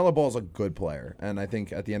 LaMelo Ball's a good player, and I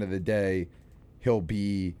think at the end of the day, he'll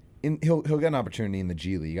get an opportunity in the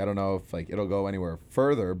G League. I don't know if it'll go anywhere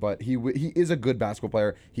further, but he is a good basketball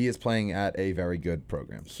player. He is playing at a very good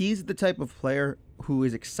program. He's the type of player who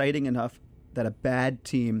is exciting enough that a bad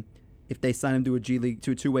team, if they sign him to a G League,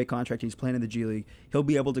 to a 2-way contract, he's playing in the G League, he'll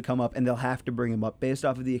be able to come up and they'll have to bring him up based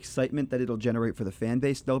off of the excitement that it'll generate for the fan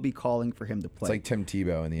base. They'll be calling for him to play. It's like Tim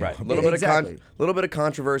Tebow in the Right. A NBA. little bit of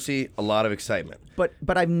controversy, a lot of excitement. But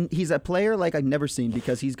he's a player like I've never seen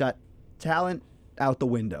because he's got talent out the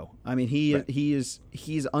window. I mean, he's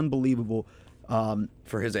unbelievable.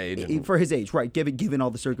 For his age. For his age, right? Given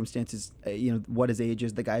all the circumstances, what his age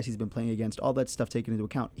is, the guys he's been playing against, all that stuff taken into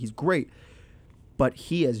account, he's great. But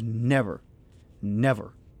he has never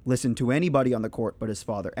listened to anybody on the court but his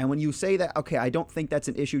father. And when you say that, okay, I don't think that's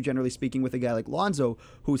an issue, generally speaking, with a guy like Lonzo,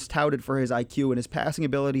 who's touted for his IQ and his passing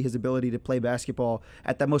ability, his ability to play basketball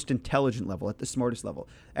at the most intelligent level, at the smartest level.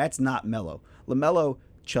 That's not Melo. LaMelo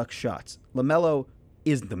chucks shots. LaMelo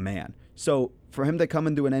is the man. So for him to come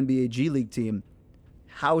into an NBA G League team,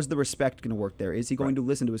 how is the respect going to work there? Is he going to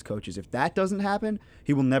listen to his coaches? If that doesn't happen,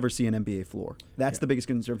 he will never see an NBA floor. That's the biggest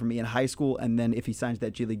concern for me in high school, and then if he signs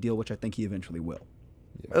that G League deal, which I think he eventually will.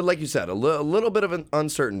 Like you said, a little bit of an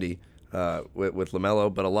uncertainty with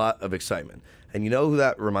LaMelo, but a lot of excitement. And you know who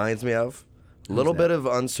that reminds me of? A little bit of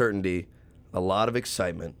uncertainty, a lot of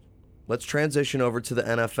excitement. Let's transition over to the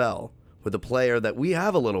NFL with a player that we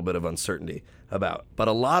have a little bit of uncertainty about, but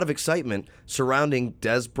a lot of excitement surrounding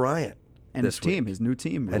Des Bryant. And this his team, week. his new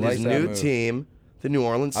team. And like his that new move. team, the New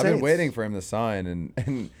Orleans Saints. I've been waiting for him to sign,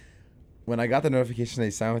 and when I got the notification that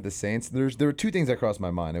he signed with the Saints, there were two things that crossed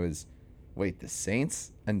my mind. It was, wait, the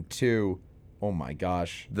Saints? And two, Oh my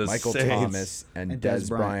gosh. The Michael Saints. Thomas and And Des Dez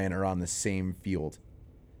Bryant. Bryant are on the same field.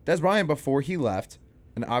 Des Bryant, before he left,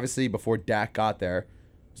 and obviously before Dak got there,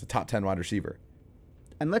 was a top 10 wide receiver.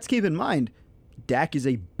 And let's keep in mind, Dak is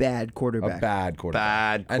a bad quarterback. A bad quarterback.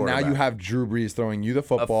 Bad And now you quarterback. have Drew Brees throwing you the A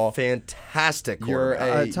football. fantastic You're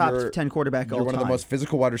quarterback. A top you're- 10 quarterback You're all one of the time. most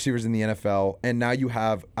physical wide receivers in the NFL. And now you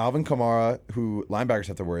have Alvin Kamara, who linebackers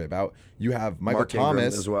have to worry about. You have Michael Mark Ingram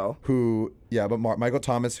Thomas as well. Michael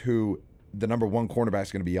Thomas, who the number 1 cornerback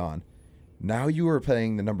is going to be on. Now you are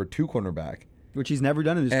playing the number 2 cornerback. which he's never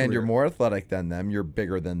done in his And career. you're more athletic than them. You're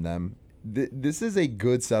bigger than them. This is a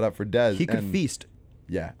good setup for Dez. He could and feast.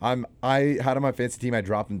 Yeah, I had him on my fantasy team. I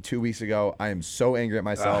dropped him 2 weeks ago. I am so angry at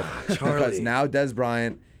myself Charlie. because now Des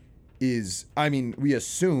Bryant is. I mean, we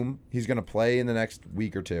assume he's going to play in the next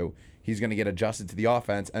week or two. He's going to get adjusted to the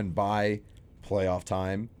offense, and by playoff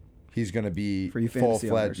time, he's going to be For you full fantasy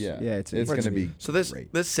fledged. owners. Yeah, Yeah, it's it's going to be So this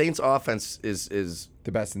great. this Saints offense is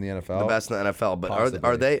The best in the NFL. the best in the NFL, but Possibly.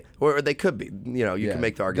 are they, or they could be? You know, you Yeah. can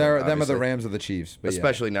make the argument. Them are the obviously. Rams of the Chiefs, but yeah.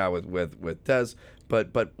 especially now with Dez.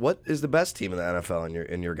 But what is the best team in the NFL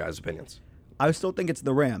in your guys' opinions? I still think it's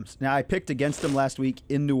the Rams. Now, I picked against them last week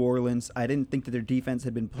in New Orleans. I didn't think that their defense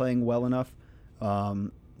had been playing well enough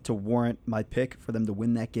to warrant my pick for them to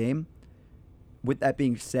win that game. With that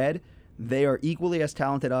being said, they are equally as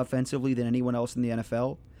talented offensively than anyone else in the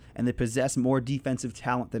NFL, and they possess more defensive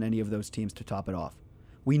talent than any of those teams to top it off.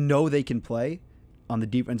 We know they can play on the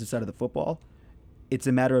defensive side of the football. It's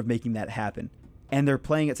a matter of making that happen. And they're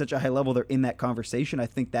playing at such a high level, they're in that conversation. I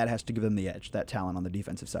think that has to give them the edge, that talent on the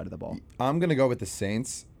defensive side of the ball. I'm going to go with the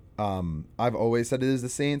Saints. I've always said it is the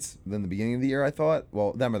Saints. Then the beginning of the year, I thought,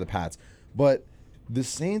 well, them or the Pats. But the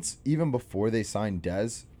Saints, even before they signed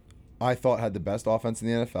Dez, I thought had the best offense in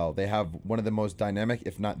the NFL. They have one of the most dynamic,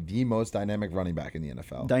 if not the most dynamic running back in the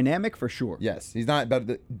NFL. Dynamic for sure. Yes, he's not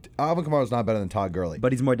better. Alvin Kamara is not better than Todd Gurley,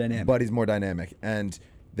 But he's more dynamic. but he's more dynamic. And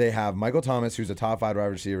they have Michael Thomas, who's a top 5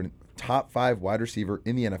 wide receiver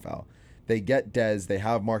in the NFL. They get Dez. They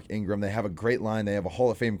have Mark Ingram. They have a great line. They have a Hall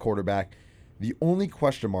of Fame quarterback. The only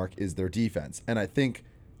question mark is their defense. And I think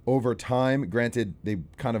over time, granted, they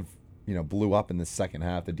kind of blew up in the second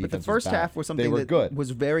half. The defense the first was bad. half was something they were that good.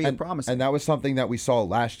 was very and, promising. And that was something that we saw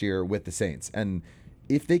last year with the Saints. And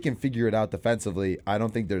if they can figure it out defensively, I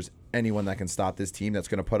don't think there's anyone that can stop this team that's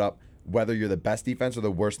going to put up, whether you're the best defense or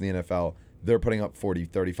the worst in the NFL, they're putting up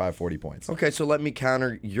 35, 40 points. Okay, so let me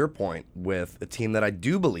counter your point with a team that I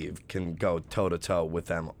do believe can go toe-to-toe with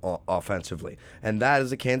them offensively, and that is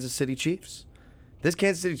the Kansas City Chiefs. This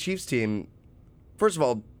Kansas City Chiefs team, first of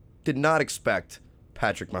all, did not expect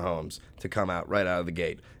Patrick Mahomes to come out right out of the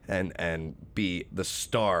gate and be the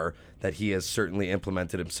star that he has certainly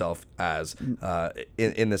implemented himself as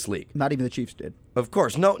in this league. Not even the Chiefs did. Of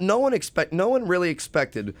course, no one really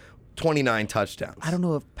expected 29 touchdowns. I don't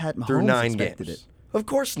know if Pat Mahomes through 9 expected games. it. Of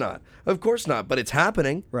course not. But it's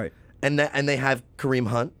happening. Right. And they have Kareem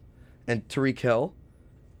Hunt and Tyreek Hill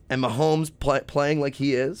and Mahomes playing like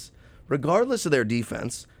he is. Regardless of their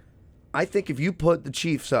defense, I think if you put the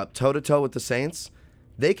Chiefs up toe-to-toe with the Saints,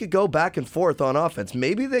 they could go back and forth on offense.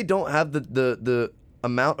 Maybe they don't have the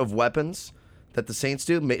amount of weapons that the Saints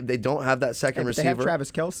do. They don't have that second But receiver. they have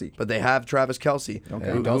Travis Kelce. But they have Travis Kelce.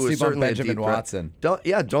 Okay. Don't sleep on Benjamin Watson.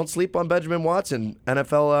 Don't sleep on Benjamin Watson,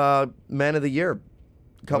 NFL Man of the Year.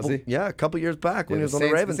 Was he? A couple years back when he was on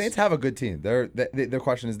Saints, the Ravens. The Saints have a good team. Their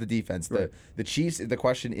question is the defense. Right. The Chiefs, the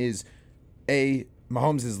question is,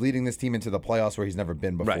 Mahomes is leading this team into the playoffs where he's never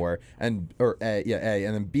been before, and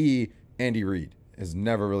then B, Andy Reid has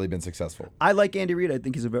never really been successful. I like Andy Reid. I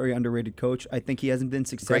think he's a very underrated coach. I think he hasn't been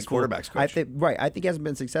successful. quarterbacks coach. I think he hasn't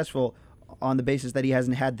been successful on the basis that he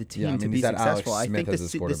hasn't had the team to be he's had Alex successful. I Smith think as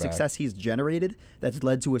his the quarterback. success he's generated that's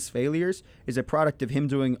led to his failures is a product of him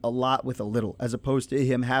doing a lot with a little, as opposed to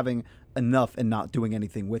him having enough and not doing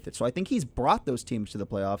anything with it. So I think he's brought those teams to the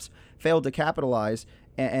playoffs, failed to capitalize,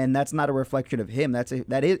 and that's not a reflection of him. It's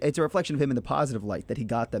a reflection of him in the positive light that he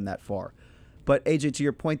got them that far. But AJ, to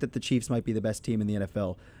your point that the Chiefs might be the best team in the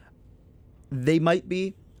NFL, they might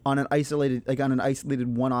be on an isolated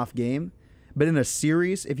one-off game. But in a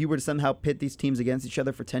series, if you were to somehow pit these teams against each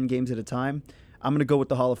other for 10 games at a time, I'm going to go with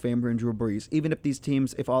the Hall of Famer and Drew Brees. Even if these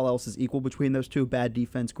teams, if all else is equal between those two, bad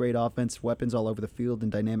defense, great offense, weapons all over the field,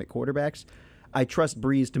 and dynamic quarterbacks, I trust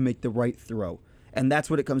Brees to make the right throw. And that's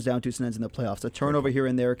what it comes down to since in the playoffs. A turnover here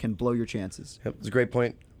and there can blow your chances. Yep, it's a great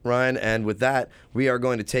point, Ryan. And with that, we are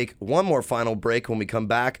going to take one more final break. When we come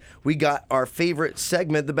back, we got our favorite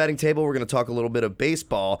segment, the betting table. We're going to talk a little bit of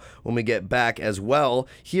baseball when we get back as well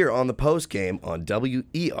here on the Postgame on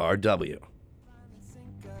WERW.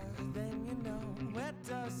 Then you know, where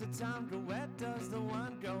does the time go? Where does the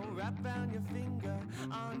one go? Wrap around your feet.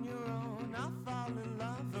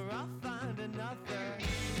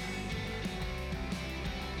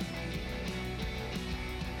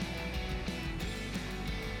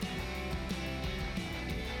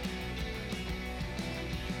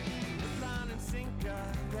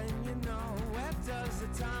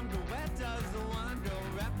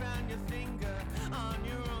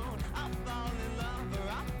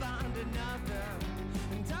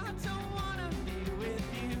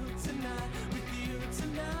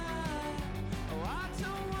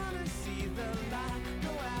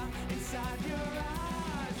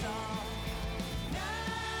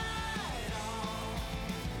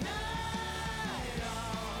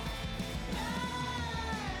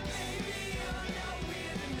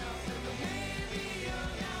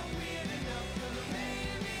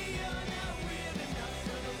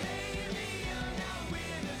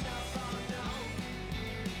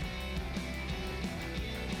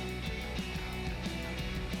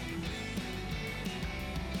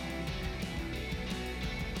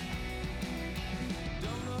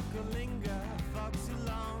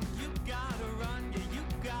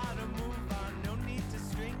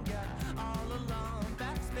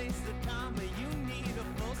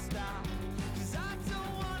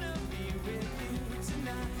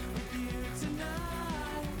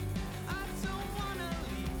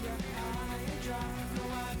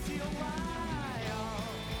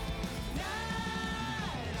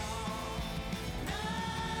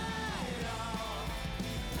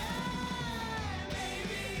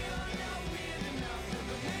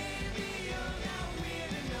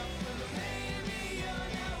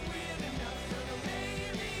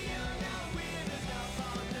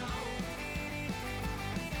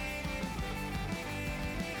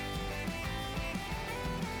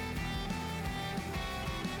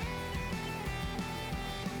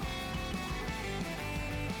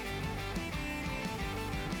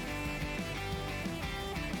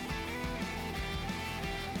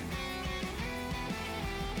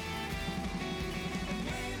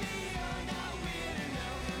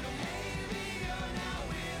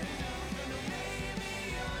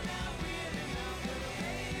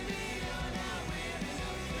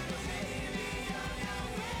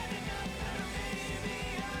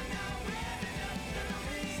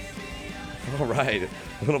 All right,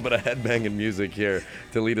 a little bit of headbanging music here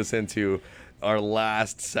to lead us into our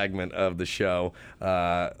last segment of the show.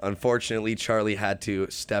 Unfortunately, Charlie had to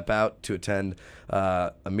step out to attend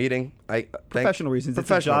a meeting. Professional reasons.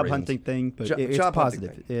 It's a job hunting thing, but it's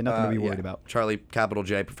positive. Nothing to be worried about. Charlie, capital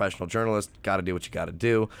J, professional journalist. Got to do what you got to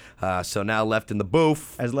do. So now left in the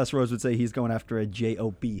booth. As Les Rose would say, he's going after a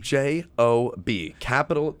J-O-B. J-O-B.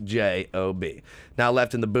 Capital J-O-B. Now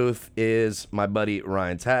left in the booth is my buddy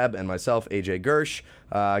Ryan Tabb and myself, AJ Gersh.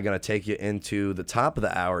 Going to take you into the top of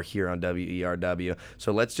the hour here on WERW.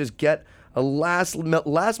 So let's just get a last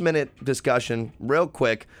minute discussion real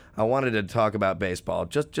quick. I wanted to talk about baseball.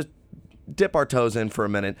 Just dip our toes in for a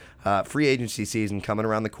minute. Free agency season coming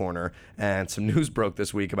around the corner, and some news broke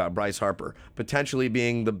this week about Bryce Harper potentially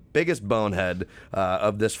being the biggest bonehead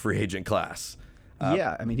of this free agent class.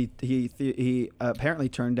 Yeah, I mean, he apparently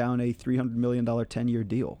turned down a $300 million 10-year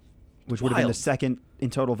deal, which would have been the second in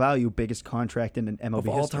total value biggest contract in an MLB of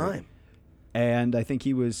all history. time. And I think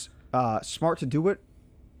he was smart to do it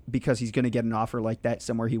because he's going to get an offer like that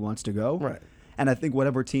somewhere he wants to go. Right. And I think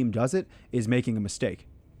whatever team does it is making a mistake.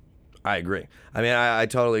 I agree. I mean, I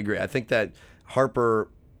totally agree. I think that Harper,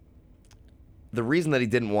 the reason that he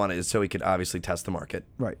didn't want it is so he could obviously test the market.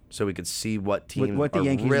 Right. So we could see what teams what the are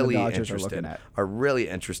Yankees really and the Dodgers interested. are really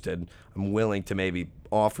interested. I'm willing to maybe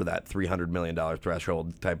offer that $300 million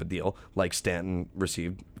threshold type of deal like Stanton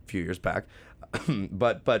received a few years back.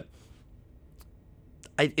 but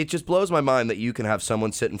it just blows my mind that you can have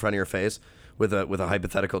someone sit in front of your face with a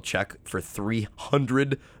hypothetical check for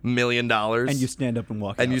 $300 million. And you stand up and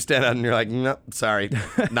walk out. And you stand out and you're like, no, sorry,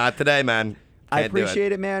 not today, man. I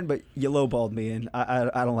appreciate it, man, but you lowballed me, and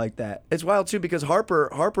I don't like that. It's wild, too, because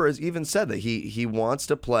Harper has even said that he wants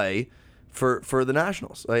to play for the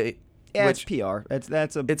Nationals. It's PR.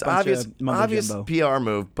 That's a it's bunch obvious of mumbo-jumbo. PR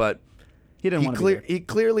move, but he didn't want to be there. He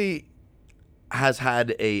clearly has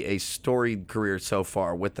had a storied career so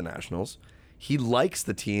far with the Nationals. He likes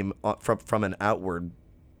the team from an outward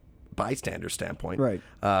bystander standpoint. Right.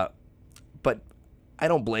 But I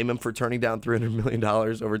don't blame him for turning down $300 million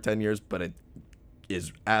over 10 years, but it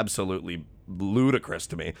is absolutely ludicrous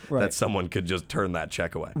to me that someone could just turn that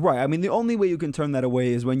check away. Right. I mean, the only way you can turn that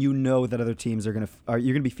away is when you know that other teams are you're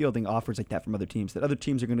going to be fielding offers like that from other teams, that other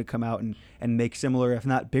teams are going to come out and make similar, if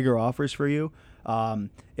not bigger offers for you.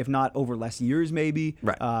 If not over less years, maybe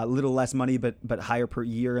a little less money, but higher per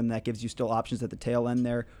year. And that gives you still options at the tail end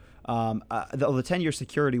there. The 10-year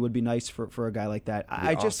security would be nice for a guy like that.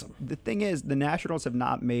 The thing is, the Nationals have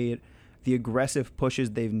not made the aggressive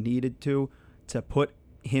pushes they've needed to put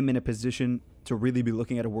him in a position to really be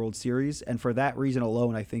looking at a World Series. And for that reason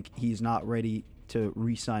alone, I think he's not ready to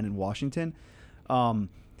re-sign in Washington.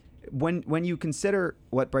 When you consider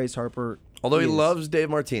what Bryce Harper Although he loves Dave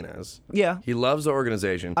Martinez. Yeah. He loves the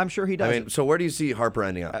organization. I'm sure he does. I mean, so where do you see Harper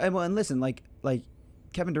ending up? And listen, like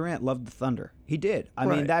Kevin Durant loved the Thunder. He did. I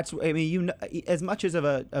mean, as much as of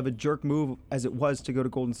a jerk move as it was to go to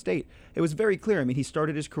Golden State, it was very clear. I mean, he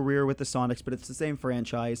started his career with the Sonics, but it's the same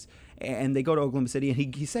franchise, and they go to Oklahoma City,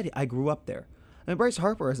 and he said, I grew up there. I mean, Bryce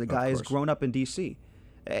Harper, as a guy, has grown up in D.C.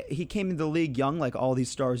 He came into the league young, like all these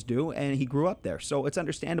stars do, and he grew up there. So it's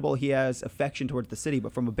understandable he has affection towards the city,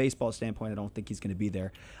 but from a baseball standpoint, I don't think he's going to be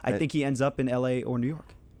there. I think he ends up in L.A. or New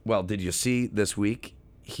York. Well, did you see this week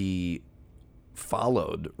he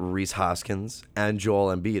followed Rhys Hoskins and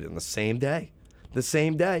Joel Embiid in the same day?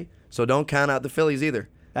 So don't count out the Phillies either.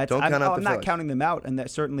 I'm not counting them out, and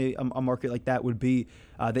that certainly a market like that would be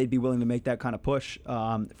they'd be willing to make that kind of push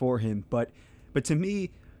for him. But to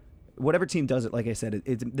me, whatever team does it, like I said,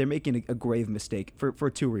 they're making a grave mistake for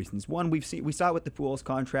two reasons. One, we saw it with the Pujols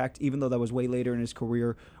contract, even though that was way later in his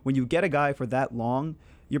career. When you get a guy for that long,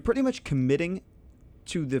 you're pretty much committing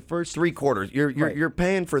to the first 3 quarters. You're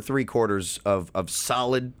paying for 3 quarters of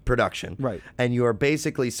solid production. Right. And you are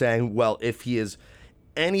basically saying, well, if he is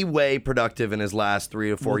any way productive in his last 3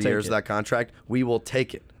 to 4 years of that contract, we will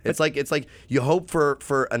take it. It's like you hope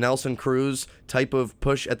for a Nelson Cruz type of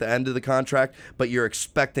push at the end of the contract, but you're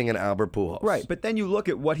expecting an Albert Pujols. Right, but then you look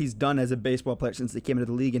at what he's done as a baseball player since he came into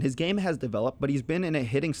the league, and his game has developed, but he's been in a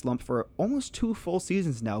hitting slump for almost 2 full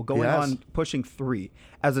seasons now, going on pushing 3.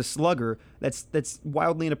 As a slugger, that's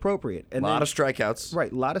wildly inappropriate. A lot of strikeouts.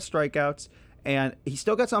 Right, a lot of strikeouts. And he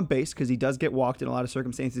still gets on base because he does get walked in a lot of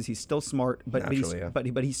circumstances. He's still smart, but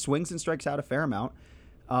he swings and strikes out a fair amount.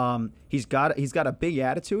 He's got a big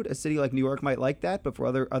attitude. A city like New York might like that, but for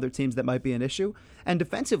other teams that might be an issue. And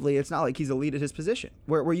defensively, it's not like he's elite at his position.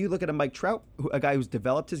 Where you look at a Mike Trout, a guy who's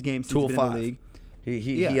developed his game since he's been in the league.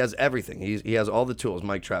 He has everything. He has all the tools,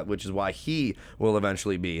 Mike Trout, which is why he will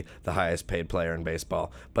eventually be the highest paid player in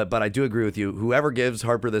baseball. But I do agree with you. Whoever gives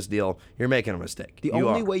Harper this deal, you're making a mistake. The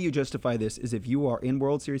only way you justify this is if you are in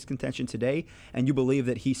World Series contention today and you believe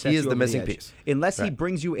that he sets He is you the over missing edge. piece. Unless he Right.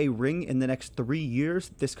 brings you a ring in the next 3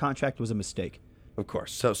 years, this contract was a mistake. Of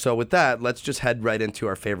course. So with that, let's just head right into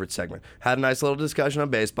our favorite segment. Had a nice little discussion on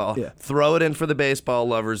baseball. Yeah. Throw it in for the baseball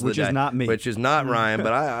lovers of Which the day. is not me. Which is not Ryan,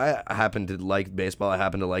 but I happen to like baseball. I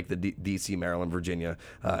happen to like the D.C., Maryland, Virginia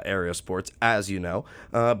area sports, as you know.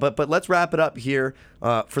 But let's wrap it up here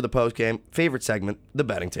for the postgame. Favorite segment, the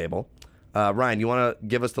betting table. Ryan, you want to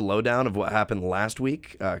give us the lowdown of what happened last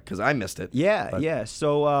week? Because I missed it. Yeah.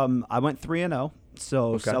 So I went 3-0.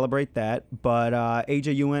 So celebrate that. But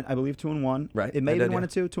AJ, you went, I believe, 2-1. Right. It may I have been did,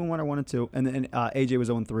 1-2, 2-1 or 1-2, and then AJ was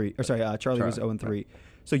 0-3. Or sorry, Charlie was 0-3. Right.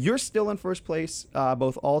 So you're still in first place,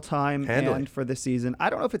 both all time and for this season. I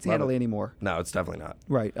don't know if it's handily anymore. No, it's definitely not.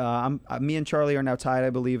 Right. Me and Charlie are now tied,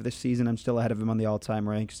 I believe, this season. I'm still ahead of him on the all-time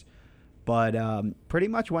ranks. But pretty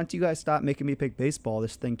much once you guys stop making me pick baseball,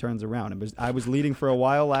 this thing turns around. I was leading for a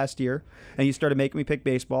while last year, and you started making me pick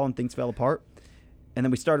baseball, and things fell apart. And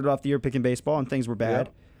then we started off the year picking baseball, and things were bad.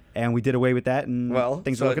 Yep. And we did away with that, and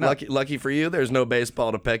things were looking up. Lucky for you, there's no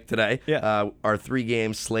baseball to pick today. Yeah. Our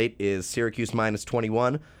 3-game slate is Syracuse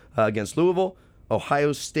 -21 against Louisville,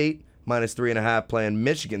 Ohio State -3.5 playing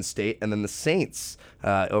Michigan State, and then the Saints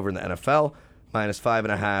over in the NFL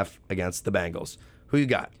 -5.5 against the Bengals. Who you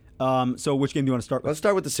got? So which game do you want to start with? Let's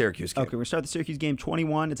start with the Syracuse game. Okay, we're going to start the Syracuse game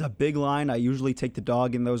 21. It's a big line. I usually take the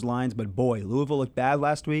dog in those lines, but boy, Louisville looked bad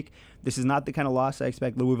last week. This is not the kind of loss I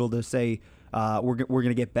expect Louisville to say, we're going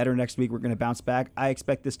to get better next week. We're going to bounce back. I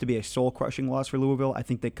expect this to be a soul-crushing loss for Louisville. I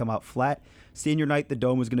think they come out flat. Senior night, the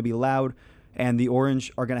Dome is going to be loud, and the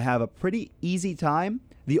Orange are going to have a pretty easy time.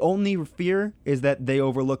 The only fear is that they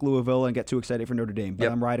overlook Louisville and get too excited for Notre Dame.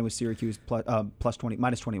 But I'm riding with Syracuse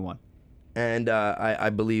 -21. And I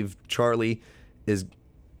believe Charlie is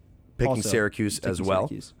picking Also, Syracuse as well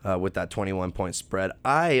with that 21-point spread.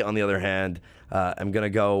 I, on the other hand, am going to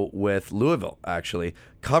go with Louisville, actually,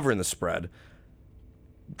 covering the spread.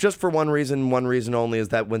 Just for one reason only, is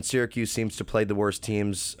that when Syracuse seems to play the worst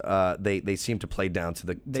teams, they seem to play down to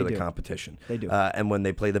the competition. They do. And when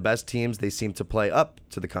they play the best teams, they seem to play up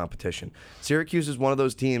to the competition. Syracuse is one of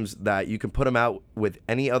those teams that you can put them out with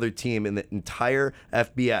any other team in the entire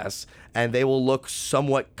FBS, and they will look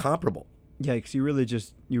somewhat comparable. Yeah, because you really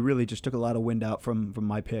just took a lot of wind out from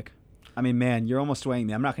my pick. I mean, man, you're almost swaying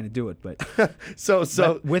me. I'm not going to do it, but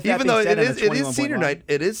but with that even though said, it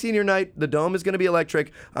is senior night, the Dome is going to be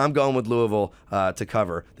electric. I'm going with Louisville to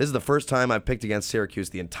cover. This is the first time I've picked against Syracuse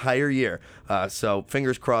the entire year, so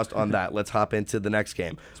fingers crossed on that. Let's hop into the next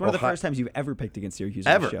game. It's one of the first times you've ever picked against Syracuse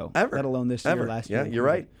on the show, let alone this year, last year. Yeah, you're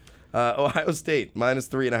right. Ohio State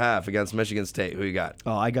 -3.5 against Michigan State. Who you got?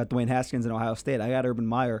 Oh, I got Dwayne Haskins in Ohio State. I got Urban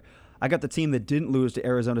Meyer. I got the team that didn't lose to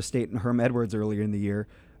Arizona State and Herm Edwards earlier in the year.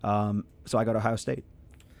 So I got Ohio State.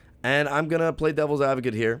 And I'm going to play devil's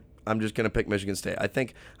advocate here. I'm just going to pick Michigan State. I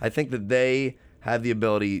think that they have the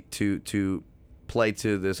ability to play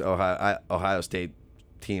to this Ohio State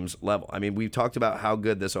team's level. I mean, we've talked about how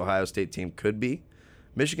good this Ohio State team could be.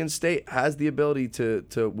 Michigan State has the ability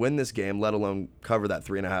to win this game, let alone cover that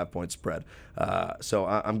 3.5-point spread. So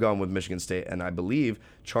I'm going with Michigan State, and I believe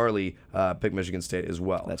Charlie picked Michigan State as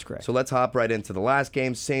well. That's correct. So let's hop right into the last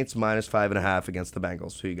game, Saints -5.5 against the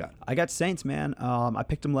Bengals. Who you got? I got Saints, man. I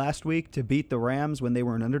picked them last week to beat the Rams when they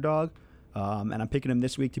were an underdog, and I'm picking them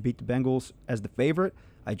this week to beat the Bengals as the favorite.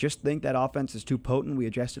 I just think that offense is too potent. We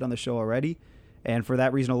addressed it on the show already. And for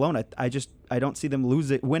that reason alone, I don't see them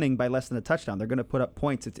winning by less than a touchdown. They're going to put up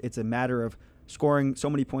points. It's a matter of scoring so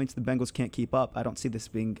many points the Bengals can't keep up. I don't see this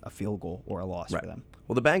being a field goal or a loss for them.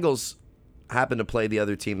 Well, the Bengals happen to play the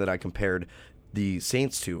other team that I compared the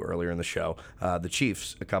Saints to earlier in the show, the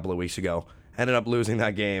Chiefs, a couple of weeks ago. Ended up losing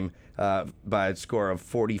that game by a score of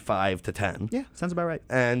 45-10. Yeah, sounds about right.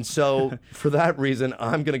 And so for that reason,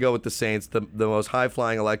 I'm going to go with the Saints, the most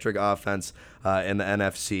high-flying electric offense in the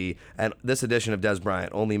NFC. And this addition of Des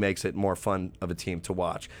Bryant only makes it more fun of a team to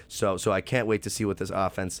watch. So I can't wait to see what this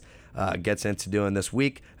offense gets into doing this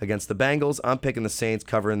week against the Bengals. I'm picking the Saints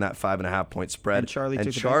covering that 5.5-point spread.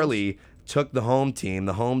 And Charlie took the home team,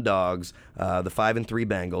 the home dogs, the 5-3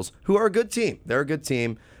 Bengals, who are a good team. They're a good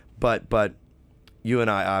team, but you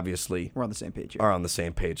and I obviously we're on the same page here. Are on the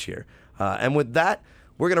same page here. And with that,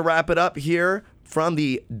 we're going to wrap it up here from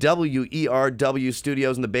the WERW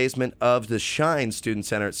studios in the basement of the Shine Student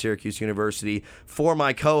Center at Syracuse University. For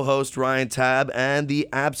my co-host, Ryan Tabb, and the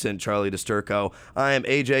absent Charlie DiSturco, I am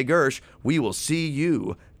AJ Gersh. We will see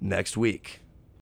you next week.